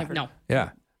 Yeah. Never. No. Yeah.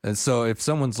 And so if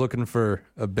someone's looking for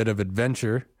a bit of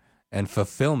adventure and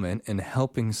fulfillment in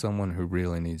helping someone who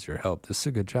really needs your help, this is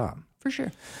a good job. For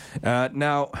sure.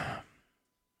 Now,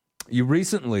 you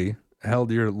recently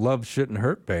held your Love Shouldn't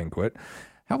Hurt banquet.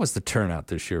 How was the turnout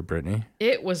this year, Brittany?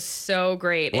 It was so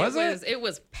great. Was it? It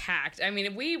was packed. I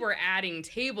mean, we were adding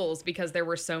tables because there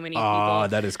were so many people. Oh,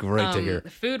 that is great to hear. The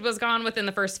food was gone within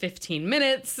the first 15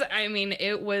 minutes. I mean,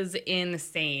 it was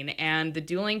insane. And the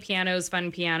dueling pianos,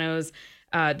 fun pianos,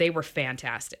 they were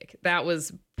fantastic. That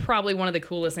was probably one of the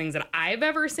coolest things that I've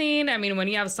ever seen. I mean, when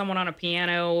you have someone on a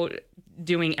piano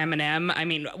doing Eminem, I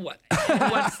mean,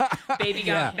 what's Baby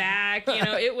Got Back?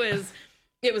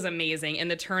 It was amazing, and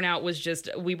the turnout was just,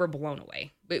 we were blown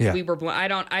away. We were blown.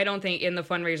 I don't think in the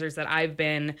fundraisers that I've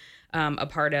been a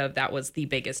part of, that was the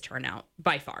biggest turnout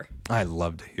by far. I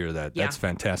love to hear that. Yeah. That's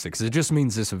fantastic, because it just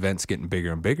means this event's getting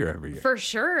bigger and bigger every year. For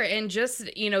sure. And just,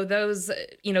 those,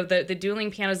 the dueling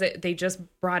pianos, they just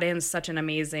brought in such an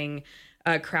amazing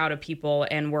crowd of people,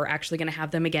 and we're actually going to have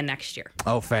them again next year.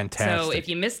 Oh, fantastic. So if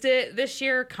you missed it this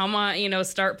year, come on,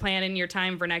 start planning your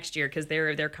time for next year, because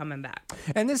they're coming back.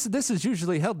 And this is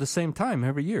usually held the same time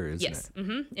every year, isn't it? Yes.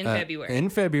 In February. In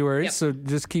February. Yep. So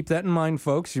just keep that in mind,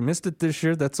 folks. You missed it this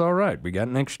year. That's all right. We got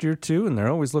next year, too, and they're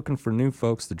always looking for new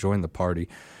folks to join the party.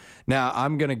 Now,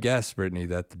 I'm going to guess, Brittany,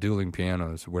 that the dueling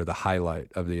pianos were the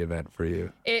highlight of the event for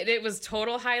you. It was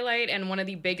total highlight, and one of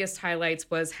the biggest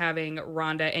highlights was having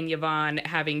Rhonda and Yvonne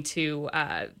having to,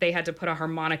 they had to put a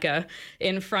harmonica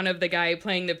in front of the guy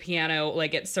playing the piano,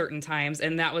 like at certain times,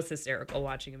 and that was hysterical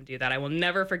watching him do that. I will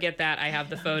never forget that. I have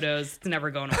the photos. It's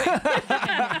never going away.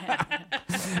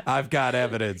 I've got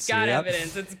evidence. Got Yep.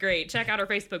 evidence. It's great. Check out our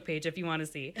Facebook page if you want to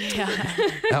see.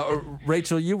 Now,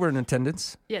 Rachel, you were in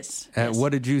attendance. Yes.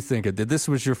 What did you think of it? This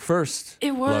was your first.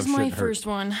 It was Love my Shouldn't Hurt. first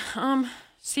one.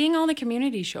 Seeing all the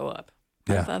community show up.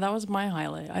 Yeah. I thought that was my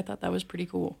highlight. I thought that was pretty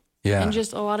cool. Yeah. And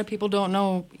just a lot of people don't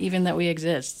know even that we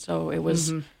exist. So it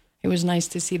was nice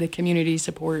to see the community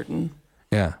support and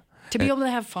Yeah. to be able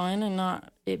to have fun and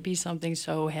not it be something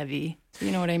so heavy.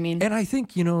 You know what I mean? And I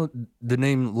think, the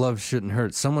name Love Shouldn't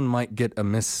Hurt, someone might get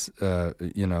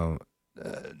the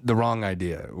wrong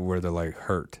idea where they're like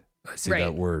hurt. I see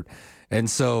that word. And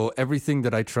so everything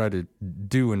that I try to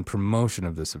do in promotion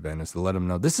of this event is to let them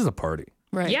know this is a party.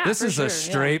 Right. Yeah, This for is sure, a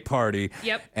straight party.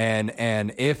 Yep.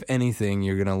 And if anything,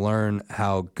 you're going to learn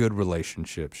how good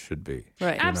relationships should be.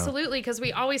 Right. Absolutely, because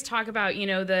we always talk about,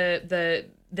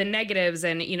 the negatives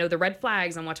and, the red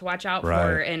flags and what to watch out for.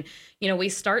 Right. And, we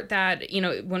start that,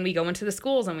 when we go into the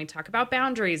schools and we talk about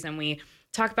boundaries and we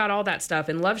talk about all that stuff.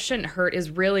 And Love Shouldn't Hurt is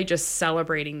really just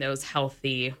celebrating those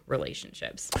healthy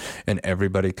relationships. And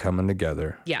everybody coming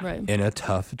together Yeah. Right. in a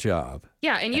tough job.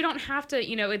 Yeah, and you don't have to,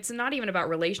 it's not even about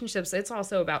relationships. It's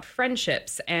also about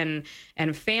friendships and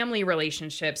family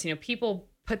relationships. People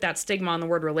put that stigma on the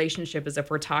word relationship as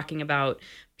if we're talking about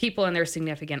people and their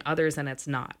significant others, and it's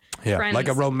not. Yeah, like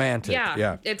a romantic.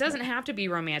 Yeah. It doesn't have to be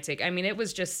romantic. I mean, it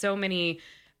was just so many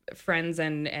friends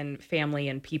and family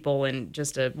and people, and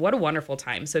just what a wonderful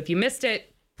time. So if you missed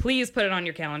it, please put it on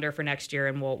your calendar for next year,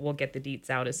 and we'll get the deets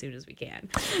out as soon as we can.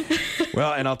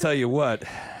 Well, and I'll tell you what,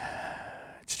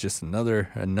 it's just another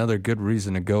good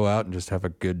reason to go out and just have a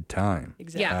good time.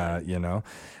 Exactly.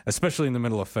 Especially in the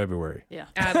middle of February. Yeah.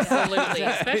 Absolutely.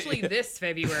 Especially this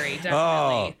February, definitely.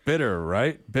 Oh, bitter,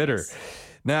 right? Bitter.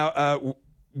 Now,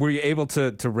 were you able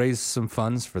to raise some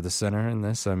funds for the center in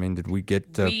this? I mean, did we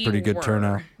get pretty good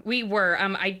turnout? We were.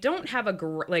 I don't have a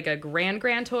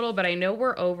grand total, but I know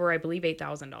we're over, I believe,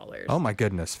 $8,000. Oh my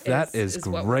goodness, that is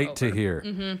great to hear.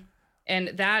 Mm-hmm. And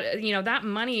that, that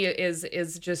money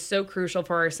is just so crucial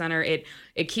for our center. It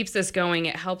keeps us going.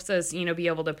 It helps us, be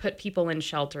able to put people in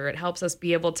shelter. It helps us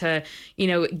be able to,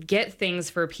 get things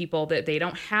for people that they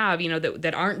don't have,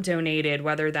 that aren't donated,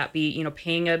 whether that be,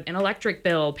 paying an electric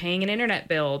bill, paying an internet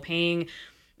bill, paying,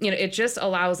 it just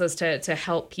allows us to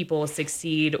help people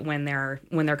succeed when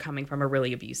they're coming from a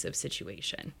really abusive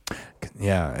situation.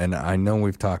 Yeah, and I know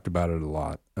we've talked about it a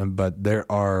lot, but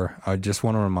I just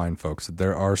want to remind folks that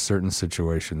there are certain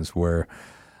situations where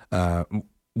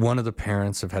one of the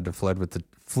parents have had to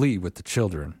flee with the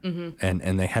children, Mm-hmm.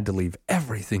 and they had to leave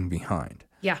everything behind.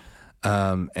 Yeah.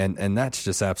 And that's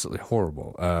just absolutely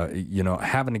horrible.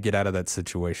 Having to get out of that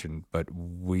situation, but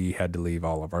we had to leave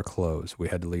all of our clothes. We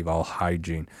had to leave all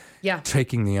hygiene. Yeah.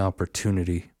 Taking the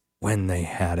opportunity when they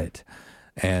had it.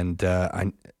 And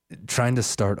trying to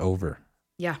start over.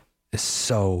 Yeah. Is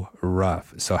so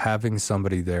rough. So having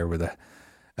somebody there with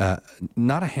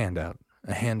not a handout,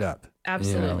 a hand up.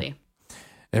 Absolutely.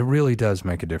 It really does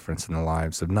make a difference in the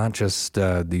lives of not just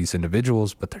these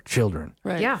individuals, but their children.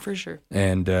 Right. Yeah, for sure.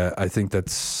 And I think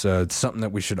that's something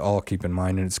that we should all keep in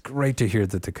mind. And it's great to hear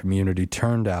that the community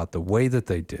turned out the way that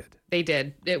they did. They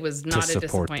did. It was not a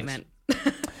disappointment.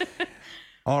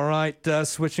 All right,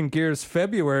 switching gears,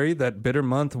 February, that bitter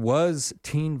month, was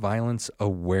Teen Violence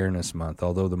Awareness Month.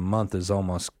 Although the month is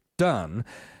almost done,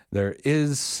 there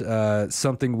is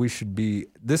something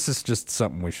this is just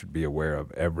something we should be aware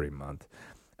of every month.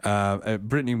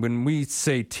 Brittany, when we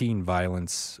say teen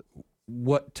violence,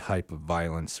 what type of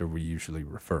violence are we usually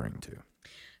referring to?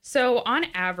 So on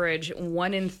average,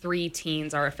 1 in 3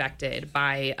 teens are affected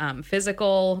by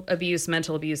physical abuse,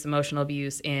 mental abuse, emotional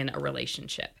abuse in a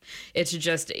relationship.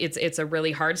 It's a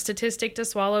really hard statistic to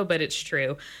swallow, but it's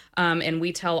true. And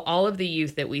we tell all of the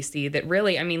youth that we see that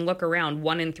really, look around,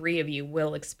 1 in 3 of you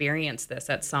will experience this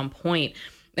at some point.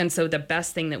 And so the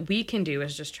best thing that we can do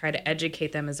is just try to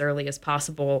educate them as early as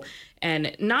possible,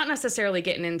 and not necessarily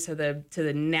getting into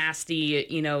the nasty,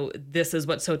 this is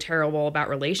what's so terrible about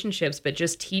relationships, but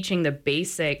just teaching the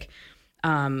basic,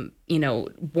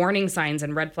 warning signs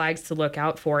and red flags to look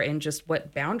out for, and just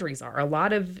what boundaries are. A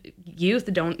lot of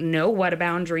youth don't know what a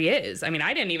boundary is. I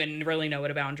didn't even really know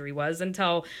what a boundary was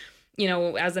until,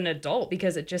 as an adult,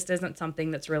 because it just isn't something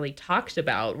that's really talked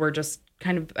about. We're just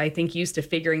kind of, I think, used to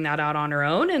figuring that out on our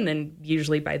own. And then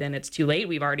usually by then it's too late.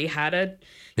 We've already had a,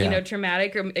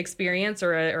 traumatic experience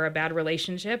or a bad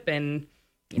relationship, and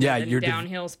you're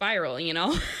downhill spiral,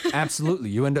 Absolutely.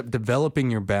 You end up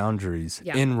developing your boundaries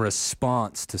in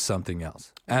response to something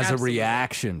else, as a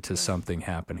reaction to something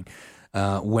happening.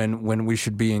 When we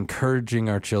should be encouraging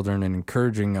our children and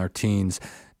encouraging our teens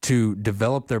to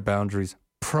develop their boundaries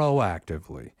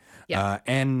proactively,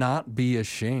 and not be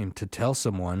ashamed to tell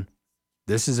someone,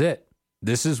 this is it.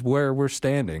 This is where we're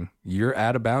standing. You're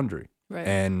at a boundary. Right.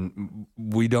 And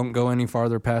we don't go any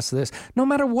farther past this, no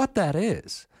matter what that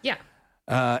is. Yeah.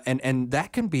 And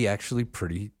that can be actually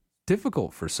pretty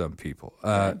difficult for some people,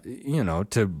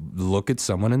 to look at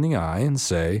someone in the eye and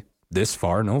say, this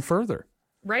far, no further.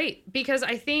 Right. Because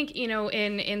I think,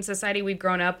 in society, we've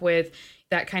grown up with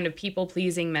that kind of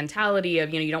people-pleasing mentality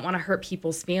of, you don't want to hurt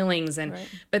people's feelings.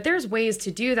 But there's ways to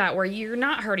do that where you're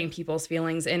not hurting people's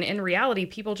feelings. And in reality,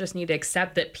 people just need to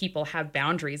accept that people have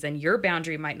boundaries, and your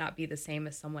boundary might not be the same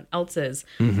as someone else's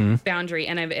boundary.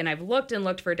 And I've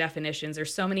looked for definitions.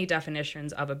 There's so many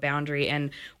definitions of a boundary.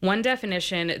 And one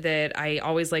definition that I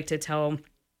always like to tell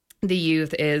the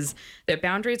youth is that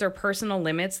boundaries are personal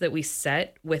limits that we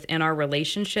set within our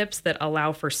relationships that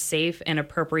allow for safe and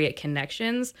appropriate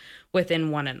connections within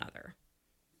one another.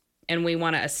 And we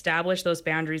want to establish those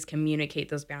boundaries, communicate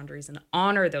those boundaries, and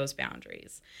honor those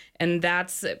boundaries. And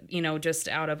that's, just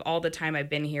out of all the time I've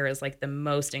been here, is like the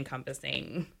most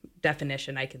encompassing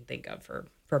definition I can think of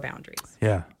for boundaries.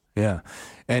 Yeah. Yeah.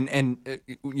 And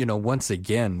once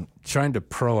again, trying to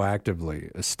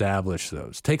proactively establish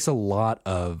those takes a lot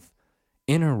of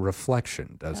inner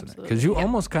reflection, doesn't it? Because you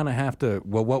almost kind of have to,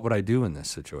 well, what would I do in this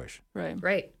situation?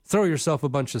 Right. Throw yourself a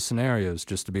bunch of scenarios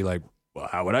just to be like, well,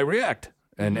 how would I react?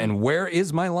 And where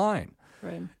is my line?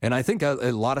 Right. And I think a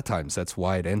lot of times that's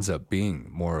why it ends up being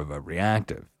more of a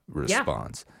reactive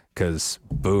response. Because,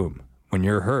 boom, when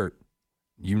you're hurt,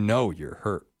 you're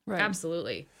hurt. Right.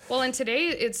 Absolutely. Well, and today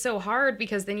it's so hard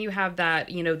because then you have that,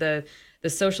 the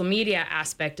social media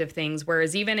aspect of things.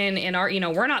 Whereas even in our,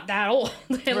 we're not that old.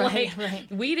 And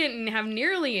we didn't have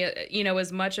nearly,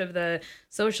 as much of the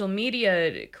social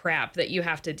media crap that you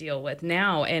have to deal with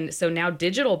now. And so now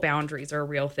digital boundaries are a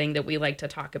real thing that we like to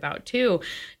talk about too,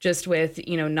 just with,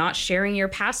 not sharing your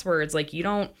passwords. Like you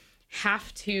don't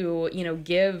have to,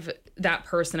 give that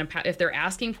person if they're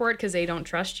asking for it because they don't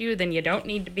trust you, then you don't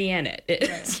need to be in it.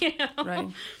 Right.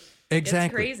 Exactly.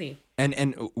 It's crazy.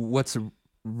 And what's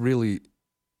really,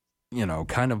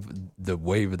 kind of the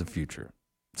wave of the future.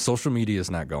 Social media is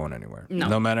not going anywhere.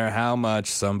 No matter how much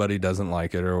somebody doesn't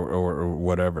like it or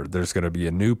whatever, there's going to be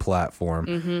a new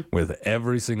platform with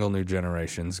every single new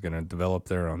generation is going to develop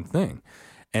their own thing.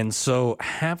 And so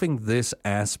having this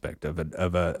aspect of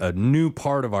a new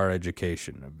part of our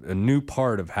education, a new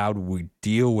part of how do we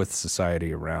deal with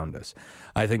society around us,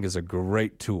 I think is a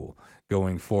great tool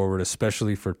going forward,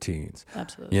 especially for teens.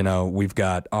 Absolutely. We've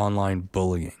got online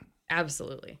bullying.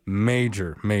 Absolutely.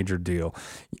 Major deal.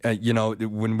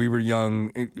 When we were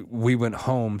young, we went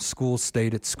home, school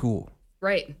stayed at school.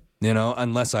 Right.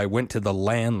 Unless I went to the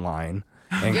landline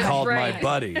and called my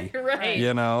buddy, right.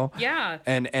 Yeah.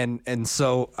 And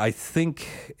so I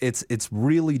think it's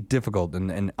really difficult.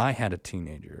 And I had a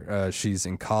teenager. She's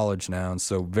in college now. And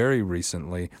so very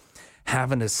recently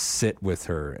having to sit with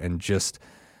her and just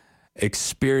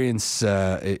experience,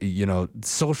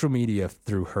 social media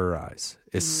through her eyes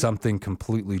is something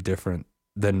completely different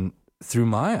than through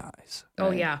my eyes.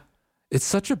 Oh, yeah. It's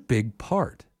such a big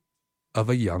part of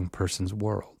a young person's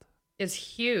world. Is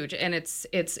huge, and it's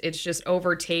just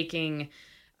overtaking.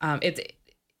 It's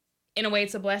in a way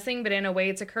it's a blessing, but in a way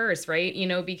it's a curse, right?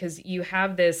 Because you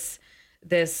have this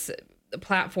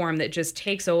platform that just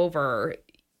takes over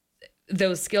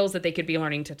those skills that they could be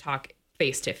learning to talk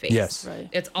face to face. Yes, right.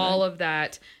 It's all of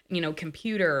that,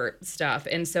 computer stuff,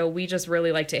 and so we just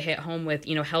really like to hit home with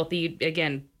healthy,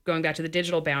 again, going back to the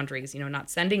digital boundaries.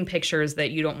 Not sending pictures that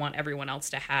you don't want everyone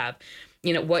else to have.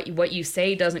 What you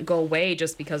say doesn't go away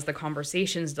just because the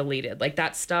conversation's deleted. Like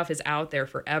that stuff is out there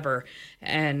forever.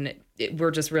 And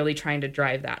we're just really trying to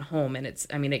drive that home. And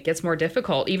it gets more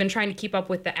difficult, even trying to keep up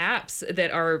with the apps that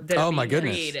are my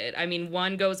goodness. created.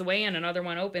 One goes away and another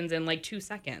one opens in like 2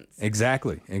 seconds.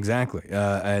 Exactly.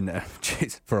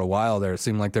 For a while there, it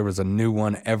seemed like there was a new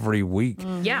one every week.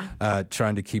 Yeah.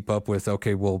 Trying to keep up with,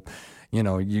 okay, well,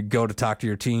 you go to talk to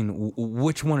your teen.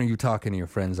 Which one are you talking to your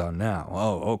friends on now?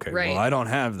 Oh, okay. Right. Well, I don't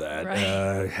have that.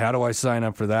 Right. How do I sign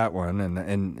up for that one?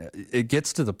 And it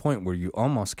gets to the point where you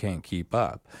almost can't keep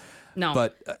up. No.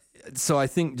 But so I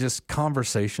think just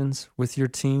conversations with your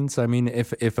teens.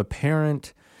 If a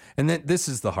parent, and this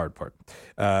is the hard part,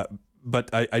 but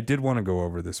I did want to go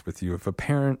over this with you. If a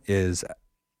parent is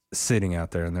sitting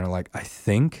out there and they're like, I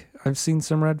think I've seen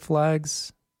some red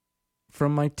flags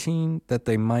from my teen that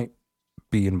they might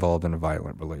be involved in a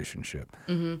violent relationship.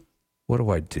 What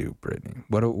do I do, Brittany?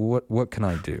 What can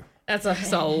I do? That's a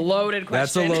loaded question.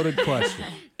 That's a loaded question.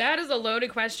 That is a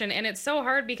loaded question. And it's so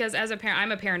hard because as a parent,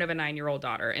 I'm a parent of a 9-year-old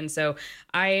daughter. And so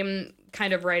I'm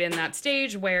kind of right in that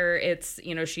stage where it's,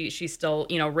 she's still,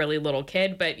 really little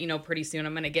kid, but, pretty soon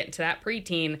I'm going to get into that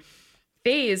preteen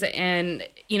phase. And,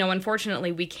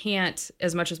 unfortunately, we can't,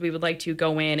 as much as we would like to,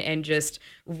 go in and just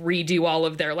redo all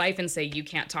of their life and say, you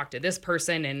can't talk to this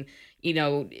person and,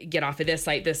 get off of this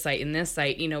site, and this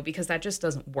site, because that just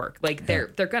doesn't work. Like they're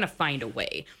going to find a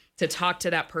way to talk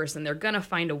to that person. They're going to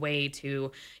find a way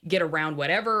to get around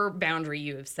whatever boundary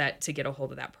you have set to get a hold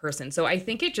of that person. So I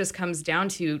think it just comes down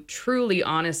to truly,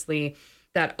 honestly,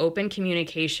 that open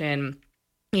communication,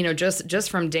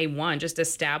 just from day one, just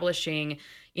establishing,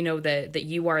 that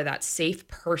you are that safe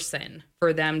person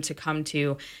for them to come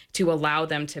to allow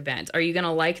them to vent. Are you going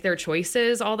to like their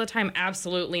choices all the time?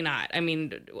 Absolutely not.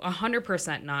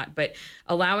 100% not. But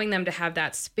allowing them to have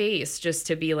that space just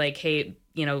to be like, hey,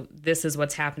 this is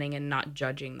what's happening, and not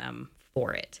judging them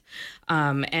for it.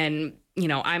 I'm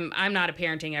not a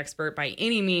parenting expert by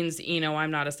any means.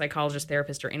 I'm not a psychologist,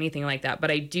 therapist, or anything like that.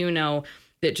 But I do know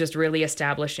that just really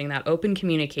establishing that open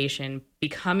communication,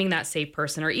 becoming that safe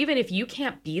person, or even if you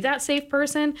can't be that safe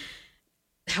person,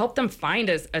 help them find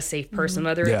a safe person,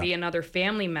 whether it be another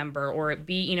family member or it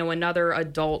be, another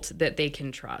adult that they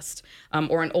can trust,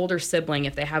 or an older sibling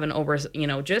if they have an over,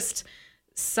 just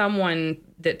someone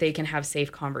that they can have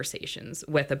safe conversations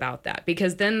with about that,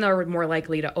 because then they're more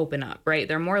likely to open up, right?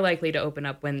 They're more likely to open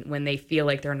up when they feel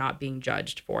like they're not being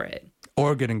judged for it.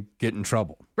 Or get in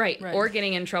trouble. Right. Or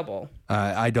getting in trouble.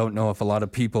 I don't know if a lot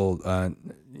of people,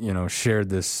 shared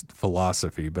this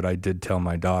philosophy, but I did tell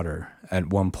my daughter at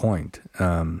one point,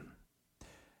 no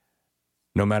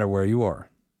matter where you are,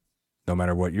 no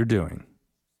matter what you're doing,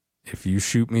 if you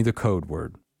shoot me the code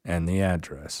word, and the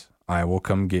address, I will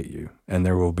come get you, and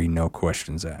there will be no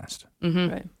questions asked.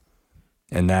 Mm-hmm. Right.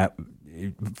 And that,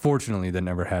 fortunately, that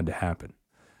never had to happen.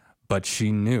 But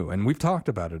she knew, and we've talked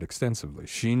about it extensively.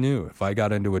 She knew if I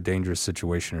got into a dangerous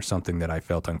situation or something that I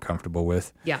felt uncomfortable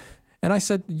with. Yeah. And I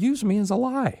said, use me as a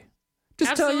lie.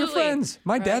 Just tell your Absolutely. friends.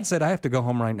 My dad said, I have to go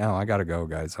home right now. I got to go,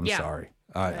 guys. I'm sorry.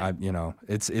 I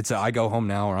I go home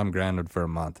now or I'm grounded for a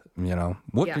month.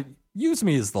 Use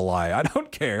me as the lie. I don't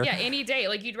care. Yeah, any day.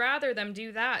 Like, you'd rather them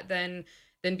do that than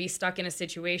be stuck in a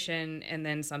situation and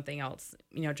then something else,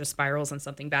 just spirals and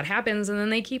something bad happens and then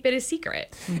they keep it a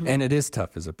secret. Mm-hmm. And it is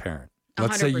tough as a parent.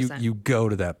 Let's say 100%. you go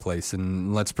to that place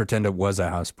and let's pretend it was a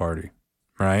house party,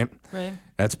 right? Right.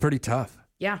 That's pretty tough.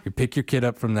 Yeah. You pick your kid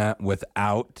up from that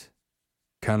without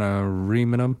kind of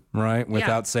reaming them, right?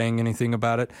 Without saying anything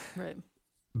about it. Right.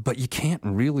 But you can't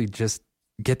really just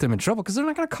get them in trouble because they're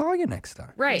not going to call you next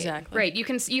time. Right. Exactly. Right. You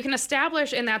can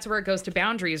establish, and that's where it goes to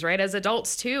boundaries, right? As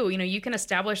adults too, you can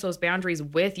establish those boundaries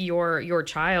with your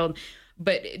child,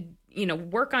 but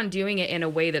work on doing it in a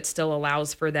way that still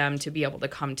allows for them to be able to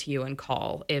come to you and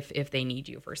call if they need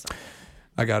you for something.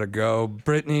 I got to go.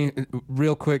 Brittany,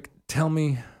 real quick, tell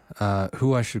me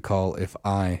who I should call if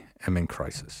I am in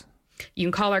crisis. You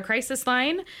can call our crisis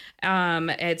line.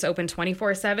 It's open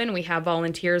 24/7. We have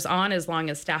volunteers on as long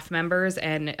as staff members,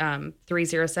 and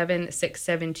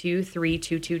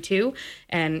 307-672-3222.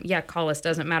 And call us.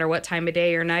 Doesn't matter what time of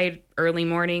day or night, early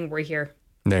morning, we're here.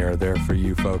 They are there for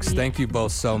you folks. Thank you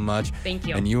both so much. Thank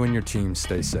you. And you and your team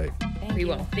stay safe. We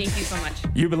will. Thank you so much.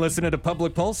 You've been listening to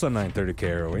Public Pulse on 930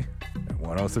 KROE at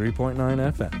 103.9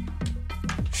 FM.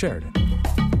 Sheridan.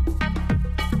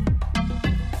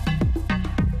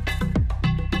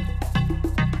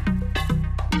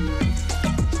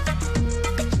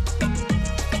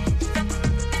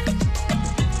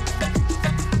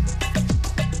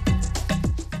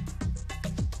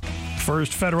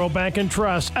 First Federal Bank and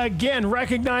Trust, again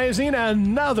recognizing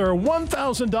another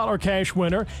 $1,000 cash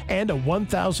winner and a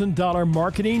 $1,000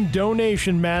 marketing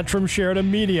donation match from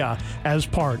Sheridan Media. As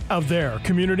part of their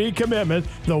community commitment,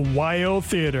 the YO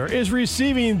Theater is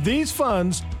receiving these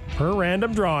funds per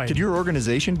random drawing. Could your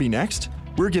organization be next?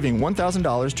 We're giving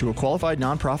 $1,000 to a qualified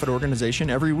nonprofit organization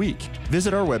every week.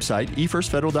 Visit our website,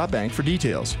 efirstfederal.bank, for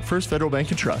details. First Federal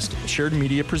Bank and Trust. Sheridan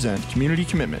Media present Community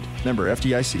Commitment. Member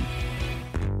FDIC.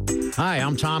 Hi,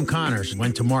 I'm Tom Connors.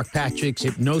 Went to Mark Patrick's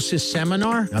hypnosis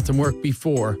seminar. Nothing worked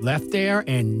before. Left there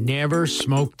and never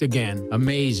smoked again.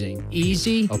 Amazing.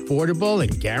 Easy, affordable,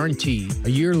 and guaranteed.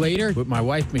 A year later, with my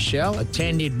wife Michelle,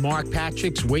 attended Mark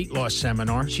Patrick's weight loss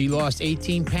seminar. She lost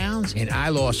 18 pounds, and I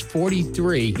lost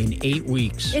 43 in 8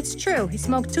 weeks. It's true. He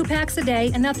smoked 2 packs a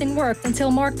day, and nothing worked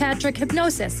until Mark Patrick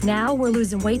Hypnosis. Now we're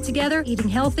losing weight together, eating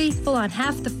healthy, full on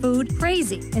half the food,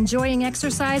 crazy, enjoying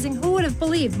exercising. Who would have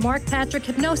believed Mark Patrick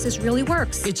Hypnosis really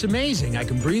works? It's amazing. I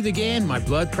can breathe again, my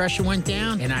blood pressure went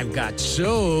down, and I've got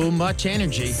so much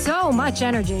energy. So much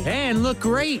energy. And look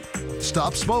great.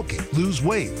 Stop smoking, lose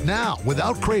weight now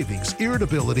without cravings,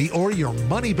 irritability, or your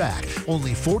money back.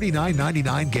 Only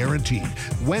 $49.99 guaranteed.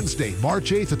 Wednesday,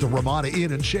 March 8th at the Ramada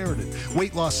Inn in Sheridan.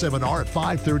 Weight loss seminar at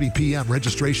 5:30 p.m.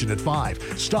 Registration at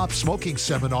 5. Stop smoking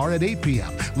seminar at 8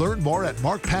 p.m. Learn more at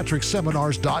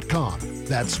markpatrickseminars.com.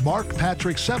 That's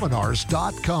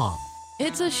markpatrickseminars.com.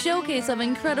 It's a showcase of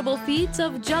incredible feats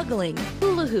of juggling,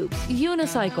 hula hoops,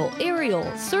 unicycle, aerial,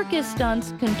 circus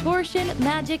stunts, contortion,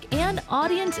 magic, and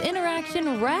audience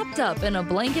interaction wrapped up in a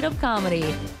blanket of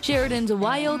comedy. Sheridan's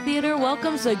YO Theater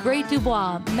welcomes the Great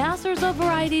Dubois, Masters of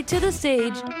Variety, to the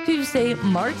stage Tuesday,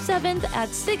 March 7th at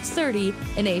 6:30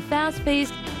 in a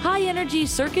fast-paced, high-energy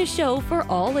circus show for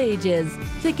all ages.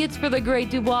 Tickets for the Great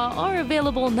Dubois are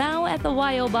available now at the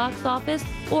YO box office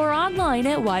or online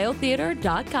at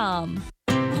yotheater.com.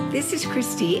 This is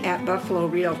Christy at Buffalo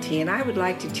Realty, and I would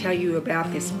like to tell you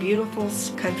about this beautiful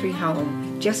country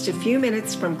home just a few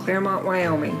minutes from Claremont,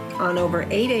 Wyoming, on over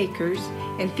 8 acres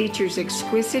and features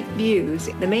exquisite views.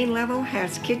 The main level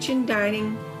has kitchen,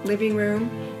 dining, living room,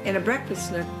 and a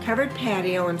breakfast nook, covered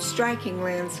patio, and striking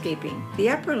landscaping. The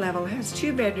upper level has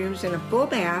 2 bedrooms and a full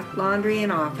bath, laundry,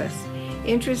 and office.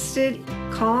 Interested?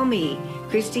 Call me,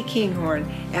 Christy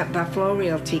Kinghorn at Buffalo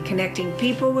Realty, connecting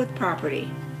people with property.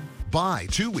 Buy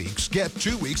 2 weeks, get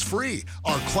 2 weeks free.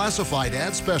 Our classified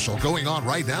ad special going on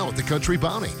right now at the Country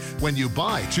Bounty. When you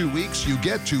buy 2 weeks, you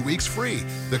get 2 weeks free.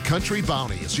 The Country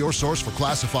Bounty is your source for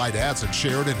classified ads in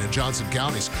Sheridan and Johnson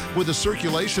counties with a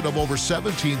circulation of over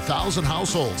 17,000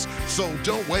 households. So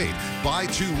don't wait. Buy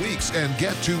 2 weeks and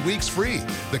get 2 weeks free.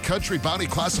 The Country Bounty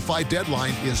classified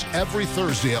deadline is every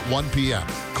Thursday at 1 p.m.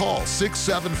 Call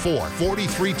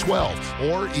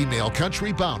 674-4312 or email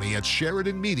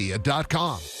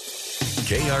countrybounty@sheridanmedia.com.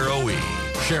 KROE,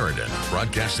 Sheridan,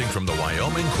 broadcasting from the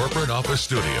Wyoming Corporate Office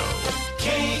Studio.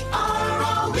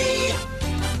 KROE.